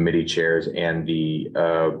the committee chairs and the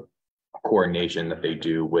coordination that they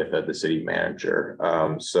do with the city manager.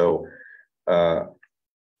 So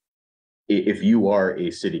if you are a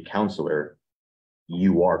city councilor,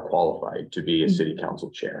 you are qualified to be a city council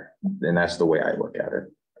chair. And that's the way I look at it.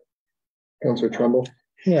 Councilor Trumbull.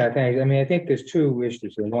 Yeah, thanks. I mean, I think there's two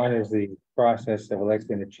issues. And one is the process of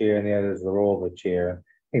electing the chair, and the other is the role of the chair.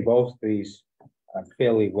 I think both of these are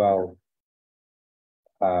fairly well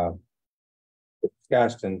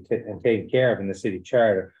discussed and taken care of in the city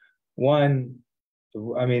charter. One,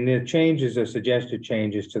 I mean, the changes or suggested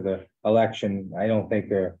changes to the election, I don't think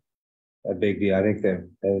they're a big deal. I think they're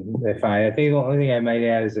fine. I think the only thing I might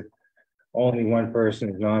add is if only one person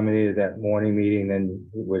is nominated that morning meeting, then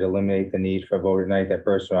it would eliminate the need for a vote tonight. That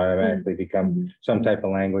person automatically become some type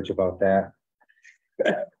of language about that.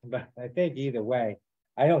 But I think either way,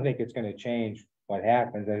 I don't think it's going to change what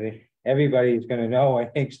happens. I think everybody's going to know, I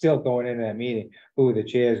think, still going into that meeting, who the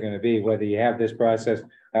chair is going to be, whether you have this process,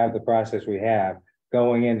 have the process we have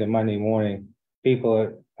going into Monday morning.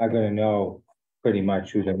 People are going to know pretty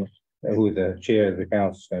much who the chair of the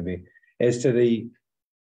council is going to be. As to the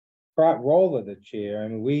role of the chair, I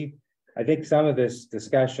mean, I think some of this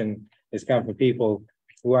discussion has come from people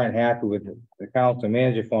who aren't happy with the council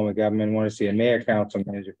manager form of government, want to see a mayor council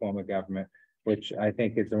manager form of government, which I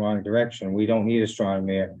think is the wrong direction. We don't need a strong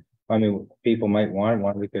mayor. I mean, people might want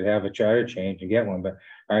one. We could have a charter change and get one, but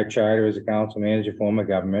our charter is a council manager form of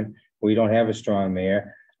government. We don't have a strong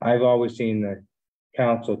mayor. I've always seen the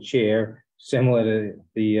council chair similar to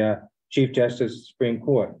the Chief Justice of the Supreme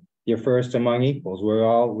Court. You're first among equals.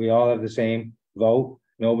 We all have the same vote.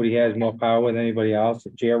 Nobody has more power than anybody else.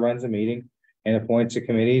 The chair runs the meeting and appoints the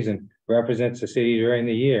committees and represents the city during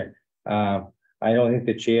the year. I don't think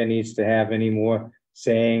the chair needs to have any more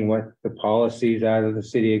saying what the policies out of the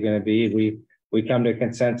city are gonna be. We come to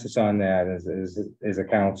consensus on that as a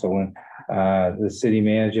council, and the city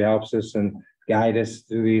manager helps us and guide us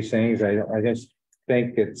through these things. I just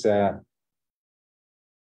think it's I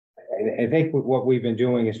think what we've been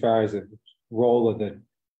doing as far as the role of the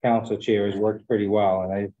council chair has worked pretty well,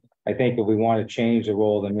 and I think if we want to change the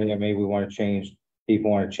role, then maybe we want to change,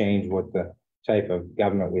 people want to change what the type of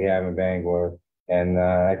government we have in Bangor, and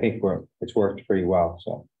I think it's worked pretty well,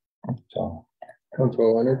 so.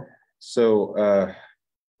 Councilor Leonard. So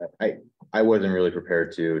I wasn't really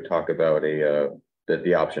prepared to talk about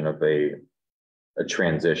the option of a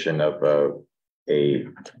transition of a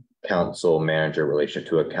council manager relationship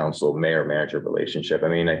to a council mayor manager relationship. I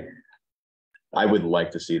mean, I would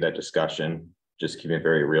like to see that discussion, just keeping it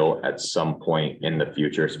very real, at some point in the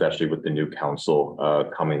future, especially with the new council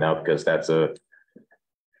coming up, because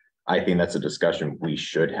I think that's a discussion we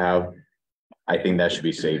should have. I think that should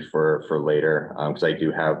be saved for later, because I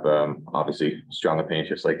do have obviously strong opinions,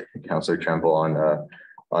 just like Councillor Tremble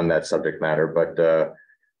on that subject matter. But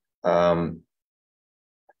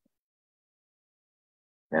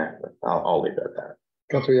yeah, I'll leave it at that.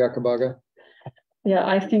 Councilor Yakabaga. Yeah,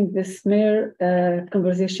 I think this mayor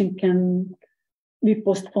conversation can be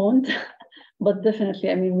postponed, but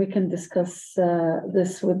definitely, I mean, we can discuss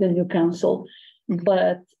this with the new council.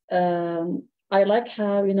 But I like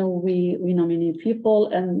how, we nominate people,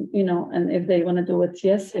 and, and if they want to do it,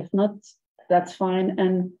 yes. If not, that's fine.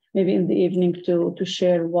 And maybe in the evening to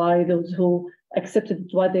share why those who accepted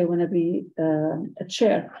why they want to be a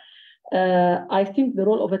chair. I think the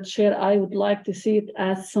role of a chair, I would like to see it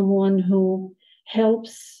as someone who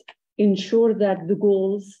helps ensure that the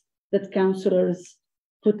goals that councillors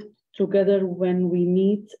put together when we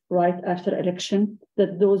meet right after election,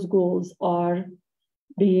 that those goals are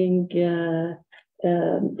being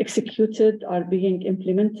executed, are being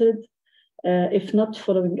implemented, if not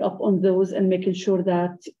following up on those and making sure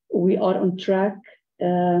that we are on track,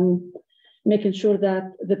 making sure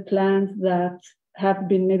that the plans that have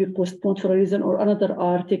been maybe postponed for a reason or another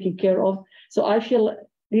are taken care of. So I feel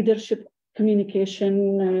leadership,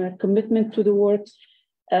 communication, commitment to the work.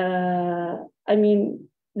 I mean,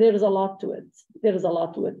 there's a lot to it. It's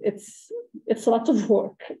a lot of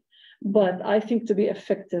work. But I think to be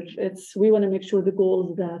effective, we want to make sure the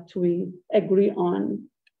goals that we agree on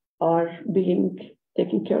are being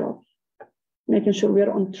taken care of, making sure we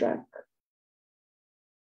are on track.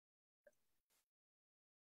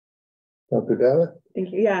 Dr. Davitt?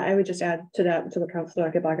 Thank you. Yeah, I would just add to that, to what Councilor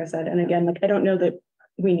Yakabaga said. And again, I don't know that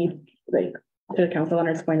we need, to Councilor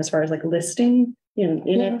Leonard's point, as far as listing, in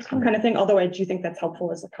it kind of thing, although I do think that's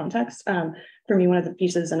helpful as a context. For me, one of the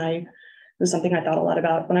pieces, and it was something I thought a lot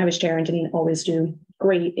about when I was chair and didn't always do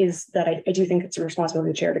great, is that I do think it's a responsibility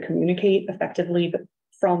of the chair to communicate effectively, but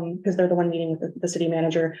because they're the one meeting with the city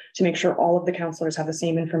manager, to make sure all of the councilors have the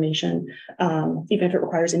same information, even if it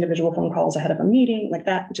requires individual phone calls ahead of a meeting like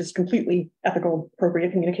that, which is completely ethical,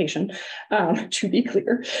 appropriate communication, to be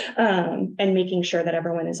clear, and making sure that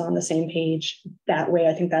everyone is on the same page that way.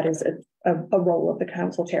 I think that is a role of the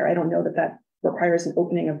council chair. I don't know that requires an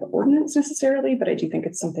opening of the ordinance necessarily, but I do think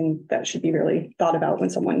it's something that should be really thought about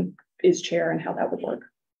when someone is chair and how that would work.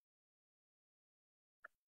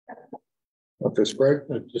 Dr. Sprague?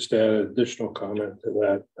 I'd just add an additional comment to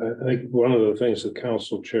that. I think one of the things the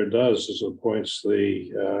council chair does is appoints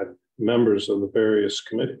the members of the various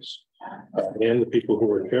committees and the people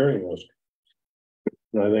who are chairing those.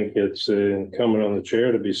 And I think it's incumbent on the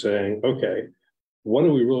chair to be saying, okay, what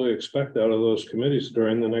do we really expect out of those committees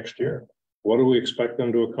during the next year? What do we expect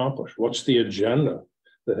them to accomplish? What's the agenda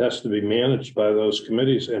that has to be managed by those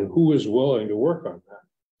committees, and who is willing to work on that?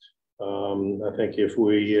 I think if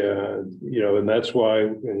we, and that's why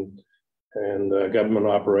in government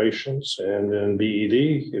operations and in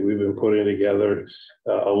BED, we've been putting together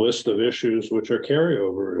a list of issues which are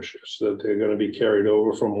carryover issues, that they're going to be carried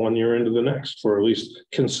over from one year into the next for at least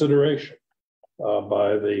consideration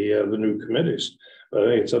by the new committees. But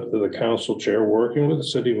I think it's up to the council chair working with the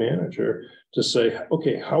city manager to say,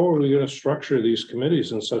 okay, how are we going to structure these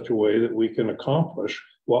committees in such a way that we can accomplish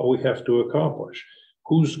what we have to accomplish?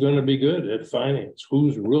 Who's going to be good at finance?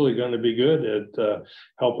 Who's really going to be good at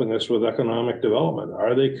helping us with economic development?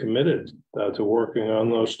 Are they committed to working on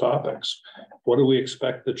those topics? What do we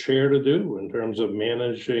expect the chair to do in terms of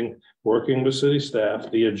managing, working with city staff,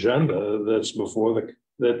 the agenda that's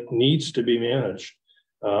that needs to be managed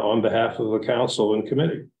on behalf of the council and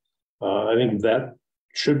committee? I think that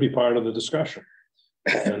should be part of the discussion.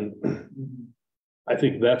 And I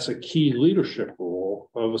think that's a key leadership role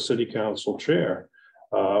of a city council chair.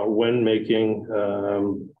 when making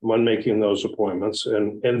those appointments,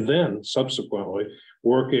 and then subsequently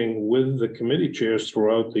working with the committee chairs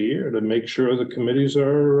throughout the year to make sure the committees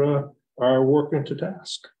are working to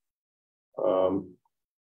task.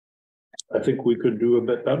 I think we could do a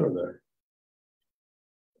bit better there.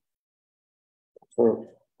 So,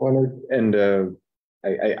 Leonard, And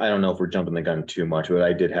I don't know if we're jumping the gun too much, but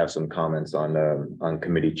I did have some comments on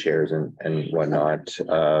committee chairs and whatnot.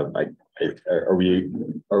 Are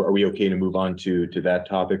we okay to move on to that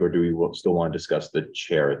topic, or do we still want to discuss the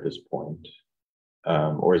chair at this point?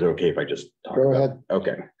 Or is it okay if I just talk go about ahead.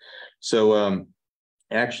 Okay, so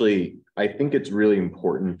actually, I think it's really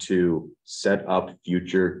important to set up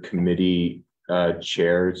future committee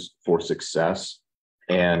chairs for success,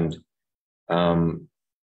 and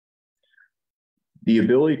the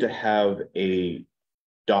ability to have a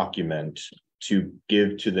document to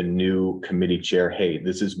give to the new committee chair. Hey,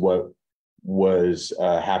 this is what was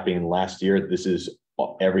happening last year. This is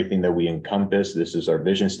everything that we encompass. This is our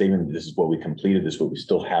vision statement. This is what we completed. This is what we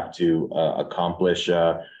still have to accomplish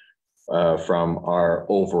from our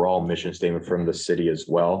overall mission statement from the city as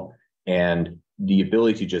well. And the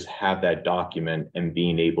ability to just have that document and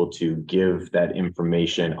being able to give that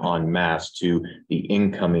information en masse to the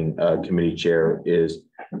incoming committee chair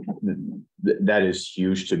that is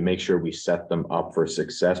huge to make sure we set them up for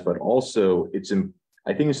success. But also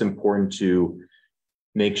I think it's important to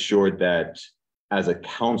make sure that as a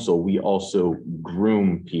council, we also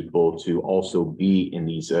groom people to also be in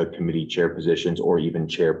these committee chair positions or even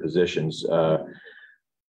chair positions.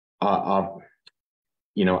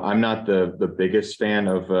 You know, I'm not the biggest fan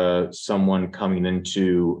of someone coming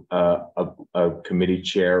into a committee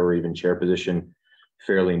chair or even chair position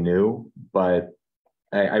fairly new, but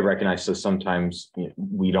I recognize that sometimes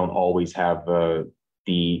we don't always have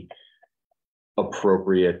the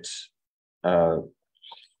appropriate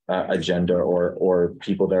agenda or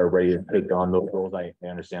people that are ready to take on those roles. I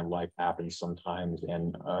understand life happens sometimes,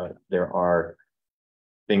 and there are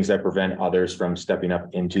things that prevent others from stepping up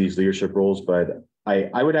into these leadership roles. But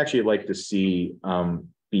I would actually like to see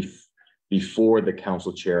before the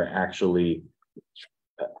council chair actually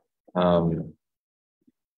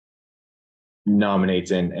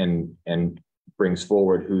nominates and brings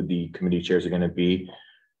forward who the committee chairs are going to be,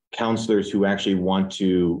 councilors who actually want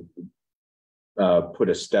to put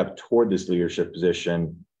a step toward this leadership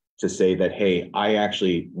position to say that, hey, I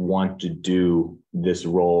actually want to do this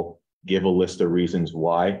role, give a list of reasons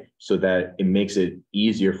why, so that it makes it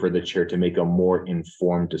easier for the chair to make a more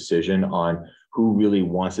informed decision on who really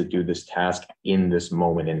wants to do this task in this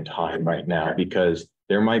moment in time right now. Because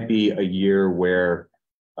there might be a year where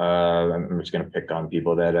I'm just going to pick on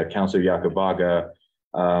people that Councilor Yakabaga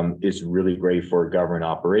is really great for government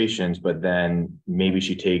operations, but then maybe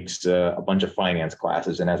she takes a bunch of finance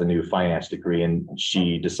classes and has a new finance degree, and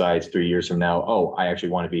she decides 3 years from now, oh, I actually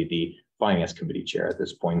want to be the finance committee chair at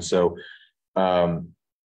this point. So, but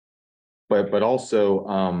also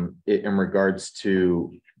in regards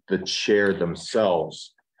to the chair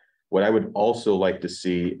themselves, what I would also like to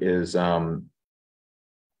see is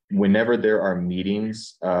whenever there are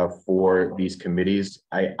meetings for these committees,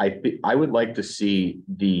 I would like to see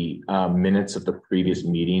the minutes of the previous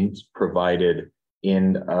meetings provided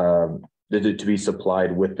in to be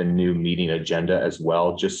supplied with the new meeting agenda as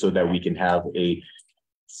well, just so that we can have a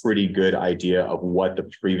pretty good idea of what the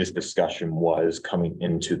previous discussion was coming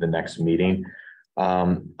into the next meeting.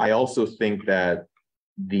 I also think that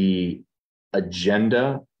the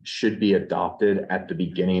agenda should be adopted at the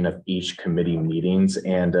beginning of each committee meetings,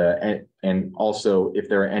 and also if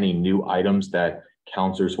there are any new items that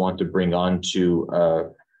councilors want to bring on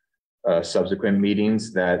to subsequent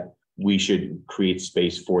meetings, that we should create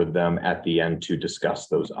space for them at the end to discuss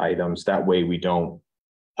those items. That way we don't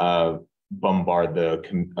bombard the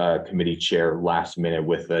committee chair last minute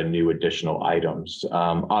with new additional items.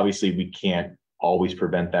 Obviously we can't always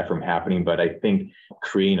prevent that from happening, but I think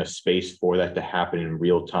creating a space for that to happen in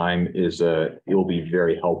real time is it will be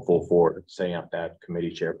very helpful for setting up that committee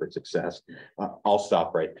chair for success. I'll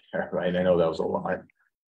stop right there. Right, I know that was a lot.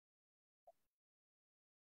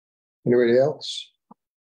 Anybody else?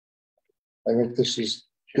 I think this is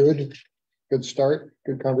good start,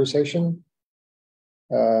 good conversation.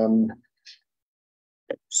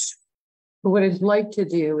 What I'd like to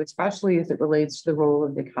do, especially as it relates to the role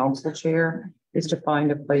of the council chair, is to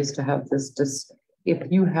find a place to have this. Just if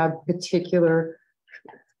you have particular,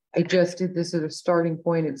 I just did this as a starting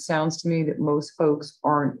point. It sounds to me that most folks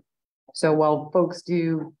aren't. So while folks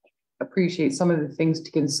do appreciate some of the things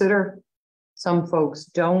to consider, some folks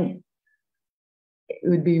don't. It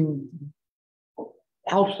would be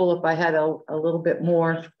helpful if I had a little bit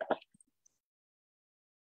more.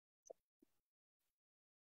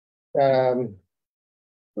 We're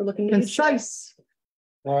looking to Concise.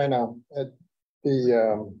 I know,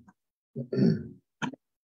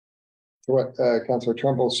 what Councilor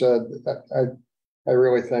Trumbull said, I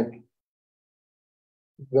really think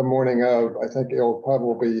the morning of, I think it'll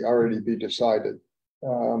probably already be decided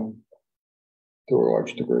to a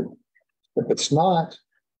large degree. If it's not,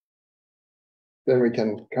 then we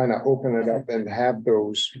can kind of open it up and have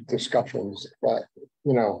those discussions. But,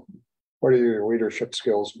 you know, what are your leadership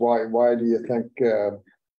skills? Why do you think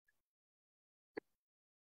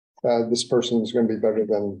this person is going to be better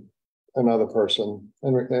than another person?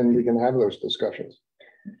 And we can have those discussions.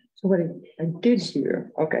 So what I did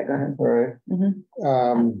here, okay, go ahead. All right.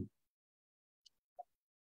 Mhm.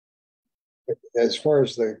 As far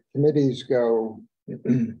as the committees go,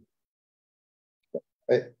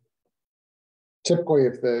 typically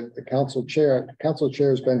if the council chair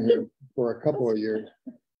has been here for a couple of years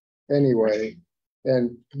anyway,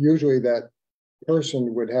 and usually that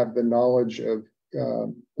person would have the knowledge of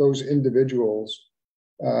those individuals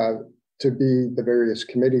to be the various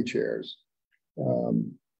committee chairs,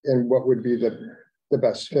 and what would be the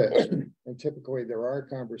best fit. And typically there are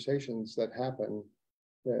conversations that happen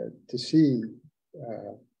to see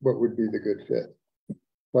what would be the good fit.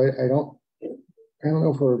 But I don't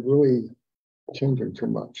know if we're really changing too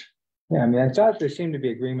much. Yeah, I mean, I thought there seemed to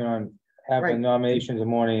be agreement on having Right. nominations in the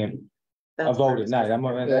morning and a That's vote where at night. I'm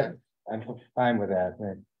fine with that.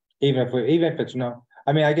 Even if it's no,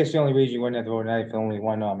 I mean, I guess the only reason you wouldn't have to vote at night is only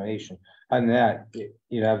one nomination. Other than that,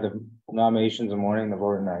 you'd have the nominations in the morning, the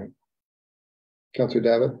vote at night. Councilor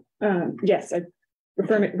Davitt? Yes, I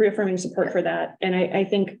reaffirming support for that. And I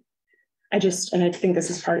think I think this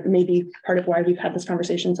is maybe part of why we've had this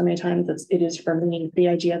conversation so many times. It is for me, the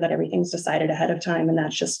idea that everything's decided ahead of time and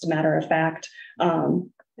that's just a matter of fact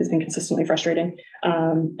has been consistently frustrating.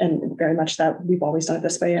 And very much that we've always done it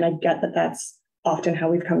this way. And I get that that's often how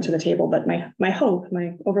we've come to the table. But my hope,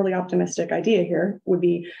 my overly optimistic idea here would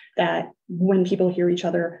be that when people hear each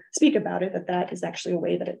other speak about it, that is actually a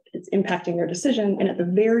way that it's impacting their decision. And at the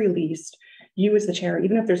very least, you as the chair,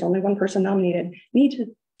 even if there's only one person nominated, need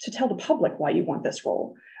to tell the public why you want this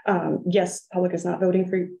role. Yes, the public is not voting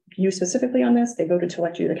for you specifically on this. They voted to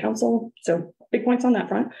elect you to council. So big points on that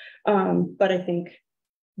front. But I think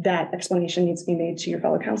that explanation needs to be made to your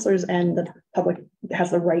fellow councilors, and the public has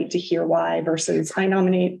the right to hear why versus I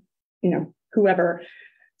nominate, whoever,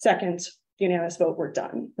 second, unanimous vote, we're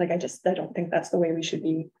done. Like, I don't think that's the way we should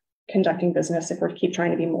be conducting business if we're keep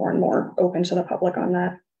trying to be more and more open to the public on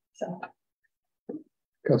that. So.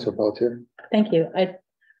 Councilor Pelletier. Thank you. I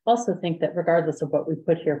also think that regardless of what we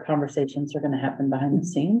put here, conversations are going to happen behind the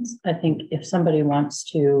scenes. I think if somebody wants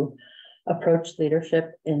to approach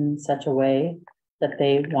leadership in such a way that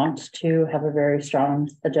they want to have a very strong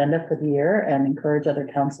agenda for the year and encourage other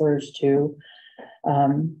councilors to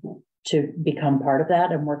become part of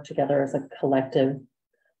that and work together as a collective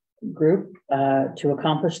group to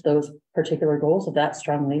accomplish those particular goals of that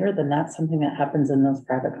strong leader, then that's something that happens in those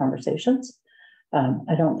private conversations.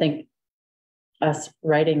 I don't think us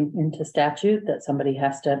writing into statute that somebody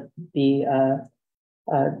has to be a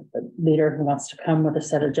leader who wants to come with a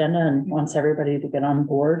set agenda and wants everybody to get on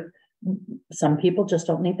board. Some people just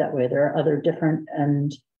don't need that way. There are other different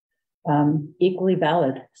and equally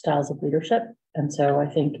valid styles of leadership. And so I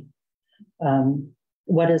think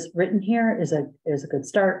what is written here is a good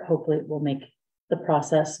start. Hopefully it will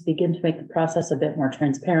begin to make the process a bit more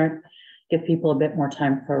transparent, give people a bit more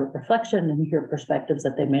time for reflection and hear perspectives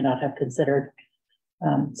that they may not have considered.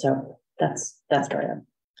 So that's where I am.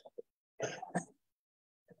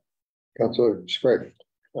 Councilor Sprague.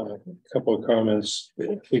 A couple of comments.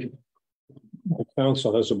 The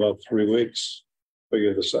council has about 3 weeks to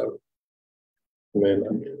figure this out. I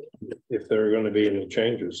mean, if there are going to be any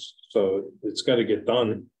changes, so it's got to get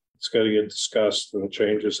done. It's got to get discussed, and the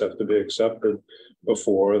changes have to be accepted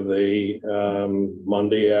before the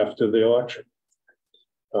Monday after the election.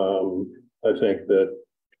 I think that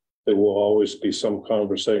there will always be some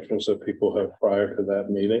conversations that people have prior to that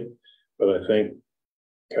meeting, but I think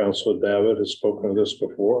Councilor Davitt has spoken of this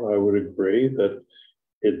before. I would agree that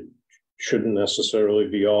it shouldn't necessarily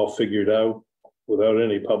be all figured out without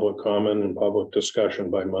any public comment and public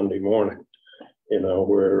discussion by Monday morning.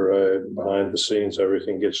 Where behind the scenes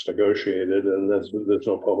everything gets negotiated and there's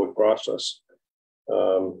no public process.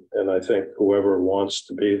 And I think whoever wants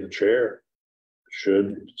to be the chair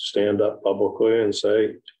should stand up publicly and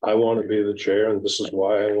say, I want to be the chair and this is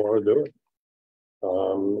why I want to do it.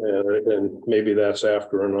 And maybe that's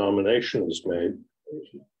after a nomination is made.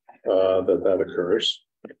 that occurs.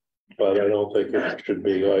 But I don't think it should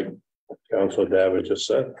be like Councilor Davitt just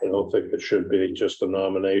said. I don't think it should be just a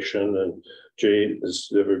nomination and gee,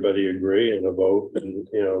 does everybody agree and a vote and,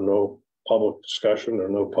 no public discussion or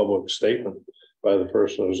no public statement by the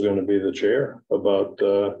person who's going to be the chair about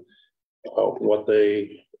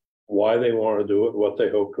why they want to do it, what they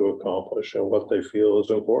hope to accomplish and what they feel is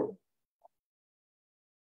important.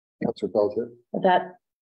 Councilor Pelletier. That,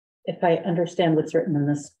 if I understand what's written in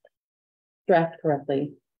this draft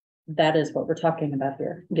correctly, that is what we're talking about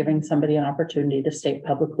here, giving somebody an opportunity to state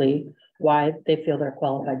publicly why they feel they're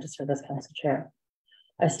qualified to serve as council chair.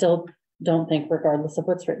 I still don't think, regardless of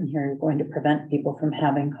what's written here, you're going to prevent people from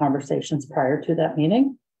having conversations prior to that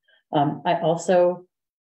meeting. I also,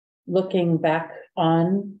 looking back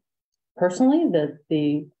on personally,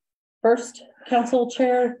 the first council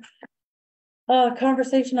chair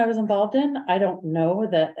conversation I was involved in, I don't know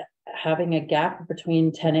that having a gap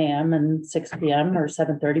between 10 a.m. and 6 p.m. or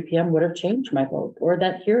 7:30 p.m. would have changed my vote, or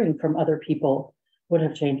that hearing from other people would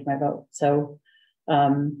have changed my vote. So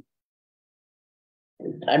I'm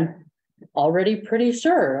already pretty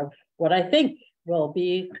sure of what I think will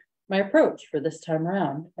be my approach for this time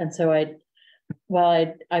around. And so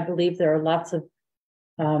while I believe there are lots of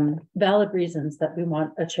valid reasons that we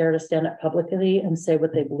want a chair to stand up publicly and say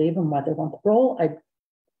what they believe and why they want the role,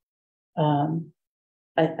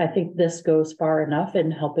 I think this goes far enough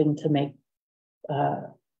in helping to make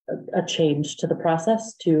a change to the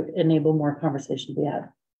process to enable more conversation to be had.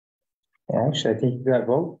 Well, actually, I think you got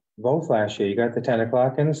votes last year. You got the 10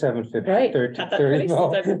 o'clock and the 7:50, Right. 30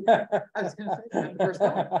 vote. I was gonna say that first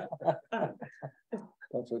time.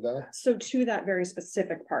 Councilor Davitt. So to that very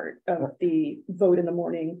specific part of the vote in the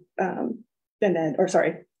morning,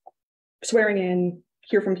 swearing in,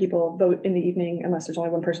 hear from people, vote in the evening, unless there's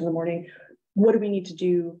only one person in the morning. What do we need to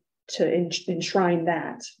do to enshrine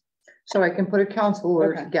that? So I can put a council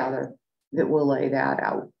order Okay. together that will lay that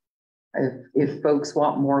out. If folks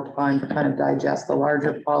want more time to kind of digest the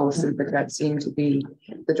larger policy, but that seemed to be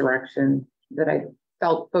the direction that I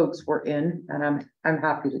felt folks were in, and I'm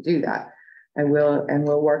happy to do that. And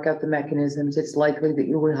we'll work out the mechanisms. It's likely that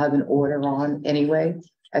you will have an order on anyway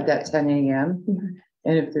at that 10 a.m. Mm-hmm.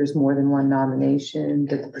 And if there's more than one nomination,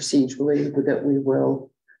 that procedurally that we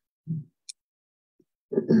will,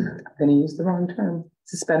 I'm going to use the wrong term,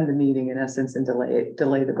 suspend the meeting in essence and delay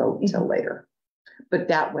the vote until later. But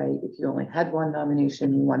that way, if you only had one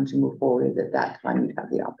nomination, you wanted to move forward at that time, you'd have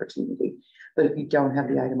the opportunity. But if you don't have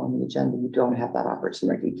the item on the agenda, you don't have that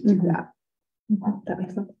opportunity to do that. That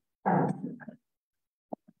makes sense.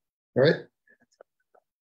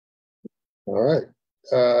 All right.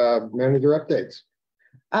 Manager updates.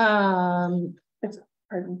 Pardon.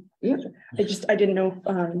 Yeah. I didn't know,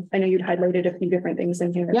 I know you'd highlighted a few different things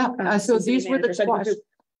in here. Yeah, so city these were the manager said we could- questions.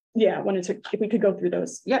 Yeah, wanted to, if we could go through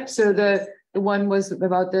those. Yep, so the one was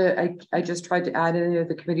about I just tried to add in there,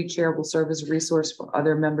 the committee chair will serve as a resource for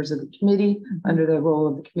other members of the committee under the role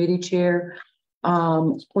of the committee chair.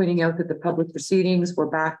 Pointing out that the public proceedings, we're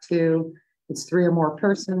back to, it's 3 or more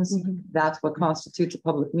persons. That's what constitutes a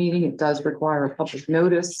public meeting. It does require a public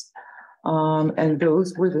notice. And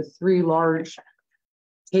those were the 3 large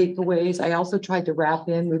takeaways. I also tried to wrap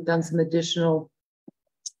in, we've done some additional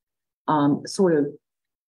sort of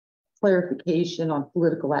clarification on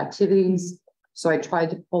political activities. So I tried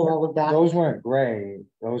to pull all of that. Those weren't gray.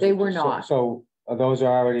 They were not. So those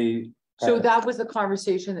are already. So that was a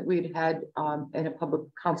conversation that we'd had in a public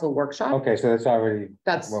council workshop. Okay, so that's already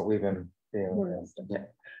That's what we've been dealing with.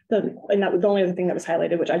 And that was the only other thing that was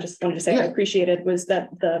highlighted, which I just wanted to say I appreciated, was that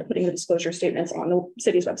putting the disclosure statements on the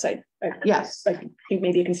city's website. yes. I think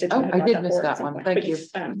maybe a constituent. Oh, had I brought did that miss forward that at some one. point, Thank but you.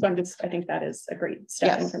 So I think that is a great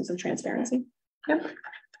step in Yes. terms of transparency. Yep.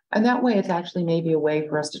 And that way it's actually maybe a way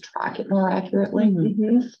for us to track it more accurately.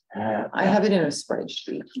 I have it in a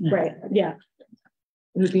spreadsheet. Right, yeah.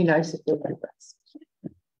 It would be nice if they did this.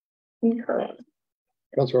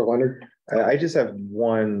 Councilor Leonard. I just have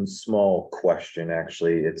one small question,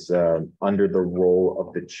 actually. It's under the role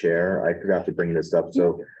of the chair. I forgot to bring this up.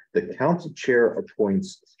 So the council chair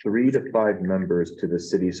appoints 3 to 5 members to the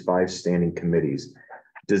city's 5 standing committees.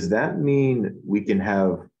 Does that mean we can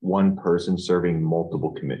have one person serving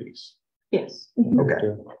multiple committees? Yes.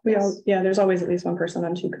 Okay, There's always at least one person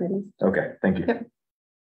on 2 committees. okay, thank you. Yep.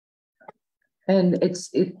 And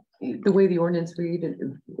the way the ordinance read,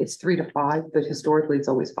 it's 3 to 5, but historically it's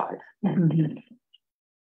always 5. I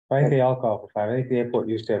think they all call for 5. I think the airport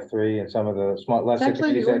used to have 3 and some of the small, lesser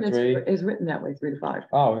Actually, the committees had ordinance 3. is written that way, 3 to 5.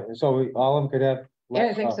 Oh, so all of them could have? Yeah,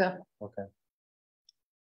 I think oh, so. Okay.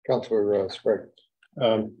 Councilor Sprague.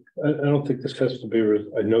 I don't think this has to be,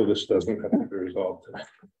 I know this doesn't have to be resolved.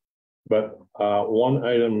 But one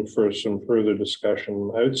item for some further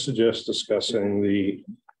discussion, I would suggest discussing the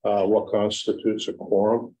what constitutes a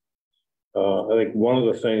quorum. I think one of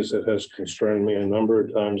the things that has constrained me a number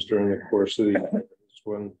of times during the course of the year is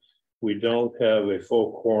when we don't have a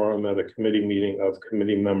full quorum at a committee meeting of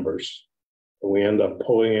committee members. We end up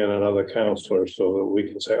pulling in another counselor so that we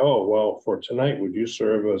can say, oh, well, for tonight, would you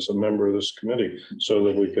serve as a member of this committee so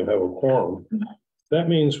that we can have a quorum? That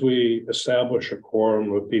means we establish a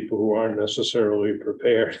quorum with people who aren't necessarily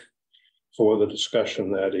prepared for the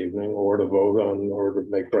discussion that evening or to vote on or to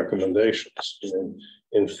make recommendations.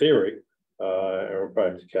 In theory, or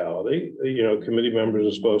practicality, committee members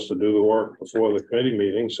are supposed to do the work before the committee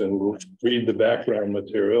meetings and read the background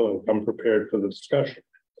material and come prepared for the discussion.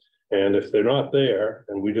 And if they're not there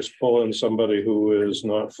and we just pull in somebody who is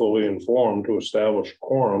not fully informed to establish a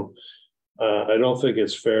quorum, I don't think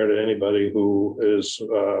it's fair to anybody who is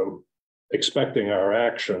expecting our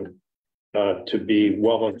action to be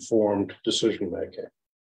well-informed decision-making.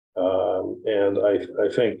 And I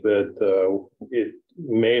think that it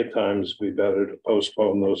may at times be better to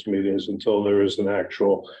postpone those meetings until there is an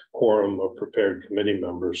actual quorum of prepared committee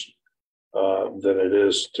members than it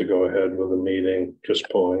is to go ahead with a meeting, just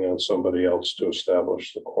pulling on somebody else to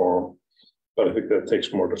establish the quorum. But I think that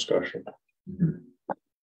takes more discussion.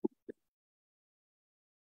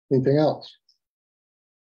 Anything else?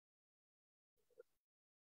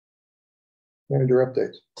 Manager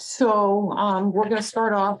updates. So we're going to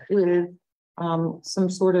start off with some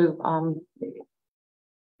sort of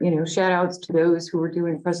shout outs to those who are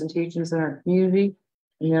doing presentations in our community.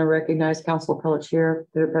 Recognize Council Pelletier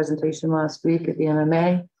did a presentation last week at the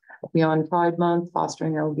MMA Beyond Pride Month,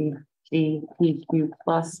 fostering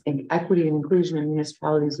LGBTQ+ and equity and inclusion in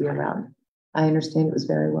municipalities year round. I understand it was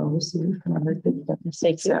very well received.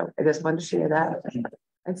 So I just wanted to share that.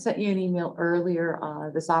 I sent you an email earlier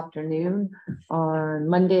this afternoon. On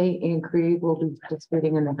Monday, Ann Creed will be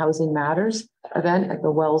participating in the Housing Matters event at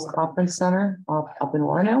the Wells Conference Center up in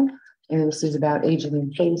Warno. And this is about aging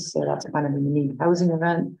in place, so that's kind of a unique housing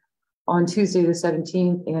event. On Tuesday, the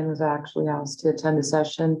 17th, Ann was actually asked to attend a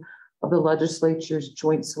session of the legislature's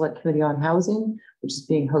Joint Select Committee on Housing, which is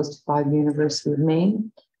being hosted by the University of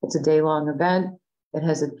Maine. It's a day-long event. It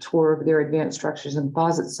has a tour of their Advanced Structures and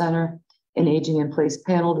Closet Center, an aging in place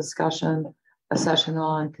panel discussion, a session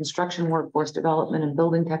on construction workforce development and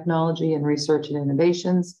building technology and research and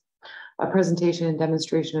innovations, a presentation and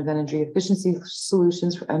demonstration of energy efficiency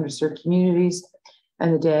solutions for underserved communities.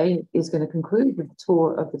 And the day is going to conclude with a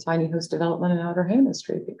tour of the tiny house development in Outer Hannah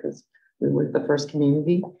Street, because we were the first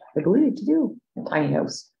community, I believe, to do a tiny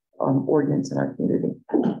house ordinance in our community.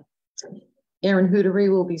 Aaron Hootery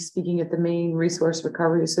will be speaking at the Maine Resource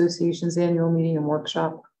Recovery Association's annual meeting and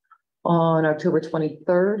workshop on October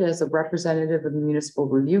 23rd as a representative of the Municipal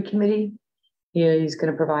Review Committee. He's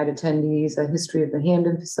going to provide attendees a history of the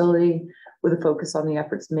Hamden facility with a focus on the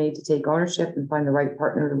efforts made to take ownership and find the right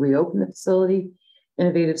partner to reopen the facility.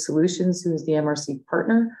 Innovative Solutions, who is the MRC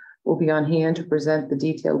partner, will be on hand to present the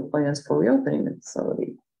detailed plans for reopening the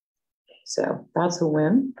facility. So that's a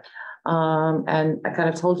win. And I kind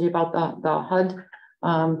of told you about the HUD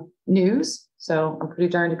news. So I'm pretty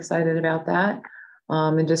darn excited about that.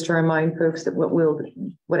 And just to remind folks that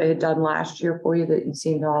what I had done last year for you that you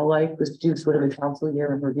seemed to all like was do sort of a council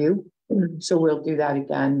year in review. So we'll do that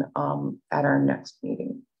again at our next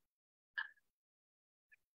meeting.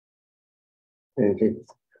 Anything?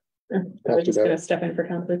 We're just going to step in for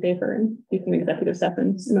Councilor Paper and do some executive stuff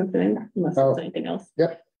and unless there's anything else.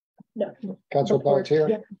 Yep. Yeah. Councilor Pelletier.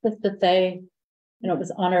 Yeah, just to say, it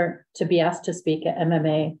was an honor to be asked to speak at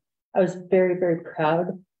MMA. I was very, very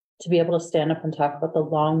proud to be able to stand up and talk about the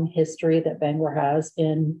long history that Bangor has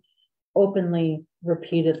in openly,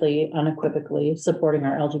 repeatedly, unequivocally supporting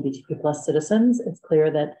our LGBTQ+ citizens. It's clear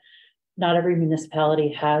that not every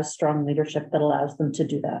municipality has strong leadership that allows them to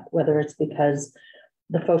do that, whether it's because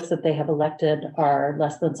the folks that they have elected are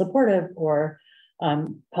less than supportive or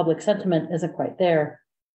public sentiment isn't quite there.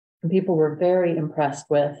 And people were very impressed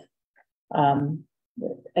with,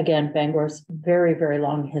 again, Bangor's very, very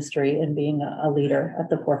long history in being a leader at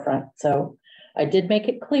the forefront. So I did make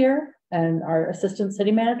it clear, and our assistant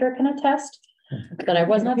city manager can attest, that I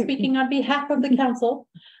was not speaking on behalf of the council,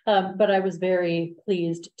 but I was very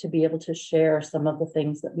pleased to be able to share some of the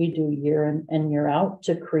things that we do year in and year out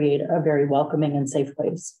to create a very welcoming and safe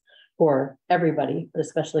place for everybody, but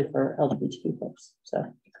especially for LGBTQ folks. So.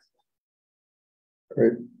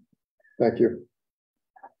 Great. Thank you.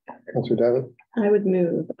 Councilor Davitt. I would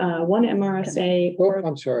move one MRSA. Oh,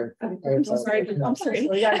 I'm sorry. I'm sorry.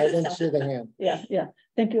 I didn't see the hand. Yeah.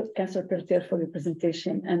 Thank you, Councilor Pelletier, for your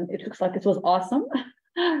presentation. And it looks like it was awesome.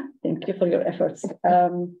 Thank Thank you for your efforts.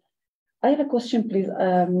 I have a question, please.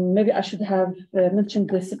 Maybe I should have mentioned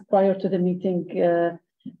this prior to the meeting.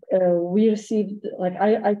 We received, like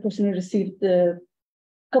I personally received a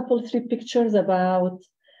couple, 3 pictures about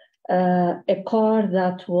a car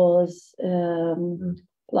that was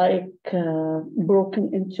broken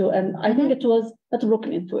into, and I think it was not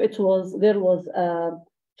broken into, there was a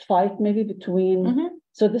fight maybe between,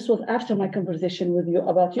 so this was after my conversation with you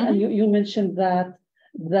about you, and you mentioned that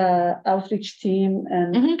the outreach team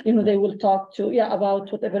and they will talk to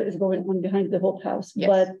about whatever is going on behind the Hope House. Yes.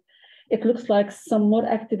 But it looks like some more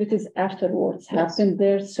activities afterwards happened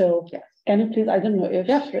there. So can you please, I don't know if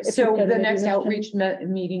So you can the maybe next mention- outreach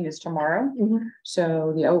meeting is tomorrow.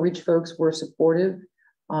 So the outreach folks were supportive.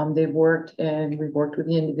 They've worked and we've worked with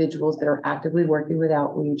the individuals that are actively working with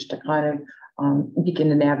outreach to kind of begin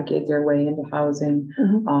to navigate their way into housing.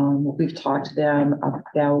 We've talked to them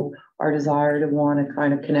about our desire to want to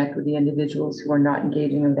kind of connect with the individuals who are not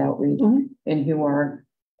engaging with outreach and who are,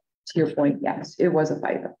 to your point, yes, it was a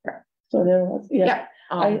fight up there. So there was,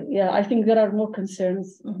 I think there are more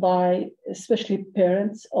concerns by especially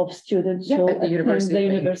parents of students who at the attend university. the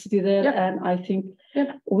university there. Yep. And I think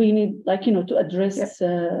we need, to address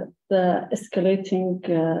the escalating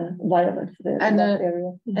violence there in And that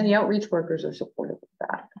area. And the outreach workers are supportive of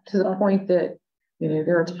that, to the point that,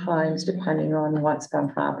 there are times, depending on what's been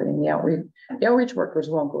happening, the outreach workers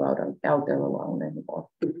won't go out there alone anymore.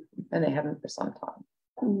 And they haven't for some time.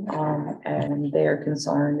 And they are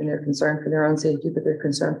concerned, and they're concerned for their own safety, but they're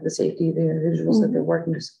concerned for the safety of the individuals that they're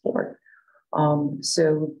working to support.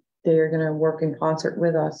 So they're going to work in concert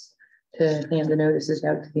with us to hand the notices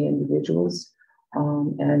out to the individuals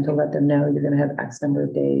and to let them know you're going to have X number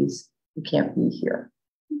of days. You can't be here.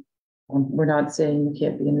 We're not saying you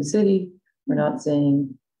can't be in the city. We're not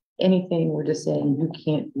saying anything. We're just saying you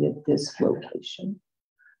can't be at this location.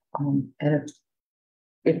 And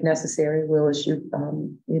if necessary, we'll issue,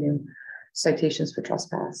 citations for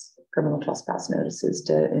trespass, criminal trespass notices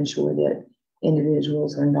to ensure that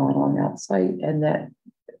individuals are not on that site, and that,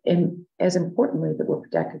 and as importantly, that we're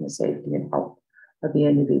protecting the safety and health of the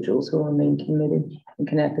individuals who remain committed and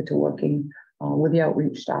connected to working with the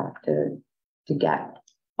outreach staff to get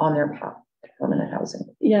on their path to permanent housing.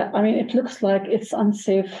 Yeah, I mean, it looks like it's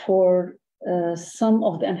unsafe for some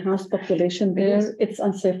of the enhanced population there. It's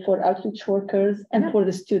unsafe for outreach workers and for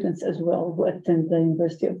the students as well who attend the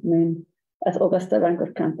University of Maine at Augusta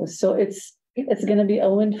Bangor campus. So it's going to be a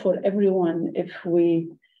win for everyone if we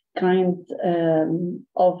kind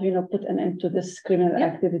of put an end to this criminal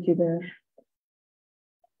activity there.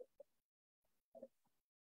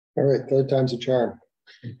 All right, third time's a charm.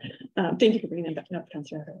 Thank you for bringing that up,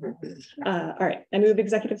 Councilor. All right, I move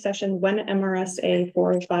executive session 1 MRSA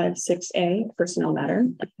 4056A personnel matter,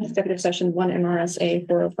 executive session 1 MRSA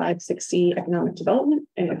 4056C economic development,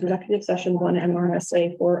 and executive session 1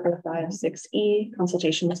 MRSA 4056E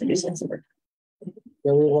consultation with city solicitor.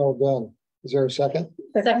 Very well done. Is there a second?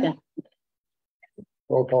 Second.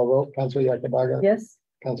 Roll call vote. Councilor Yakabaga. Yes.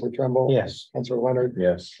 Councilor Trumbull. Yes. Councilor Leonard.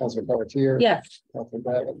 Yes. Councilor Pelletier. Yes. Councilor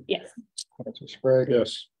Babbitt. Yes. Councilor Sprague.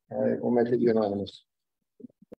 Yes. All right, we'll make it unanimous.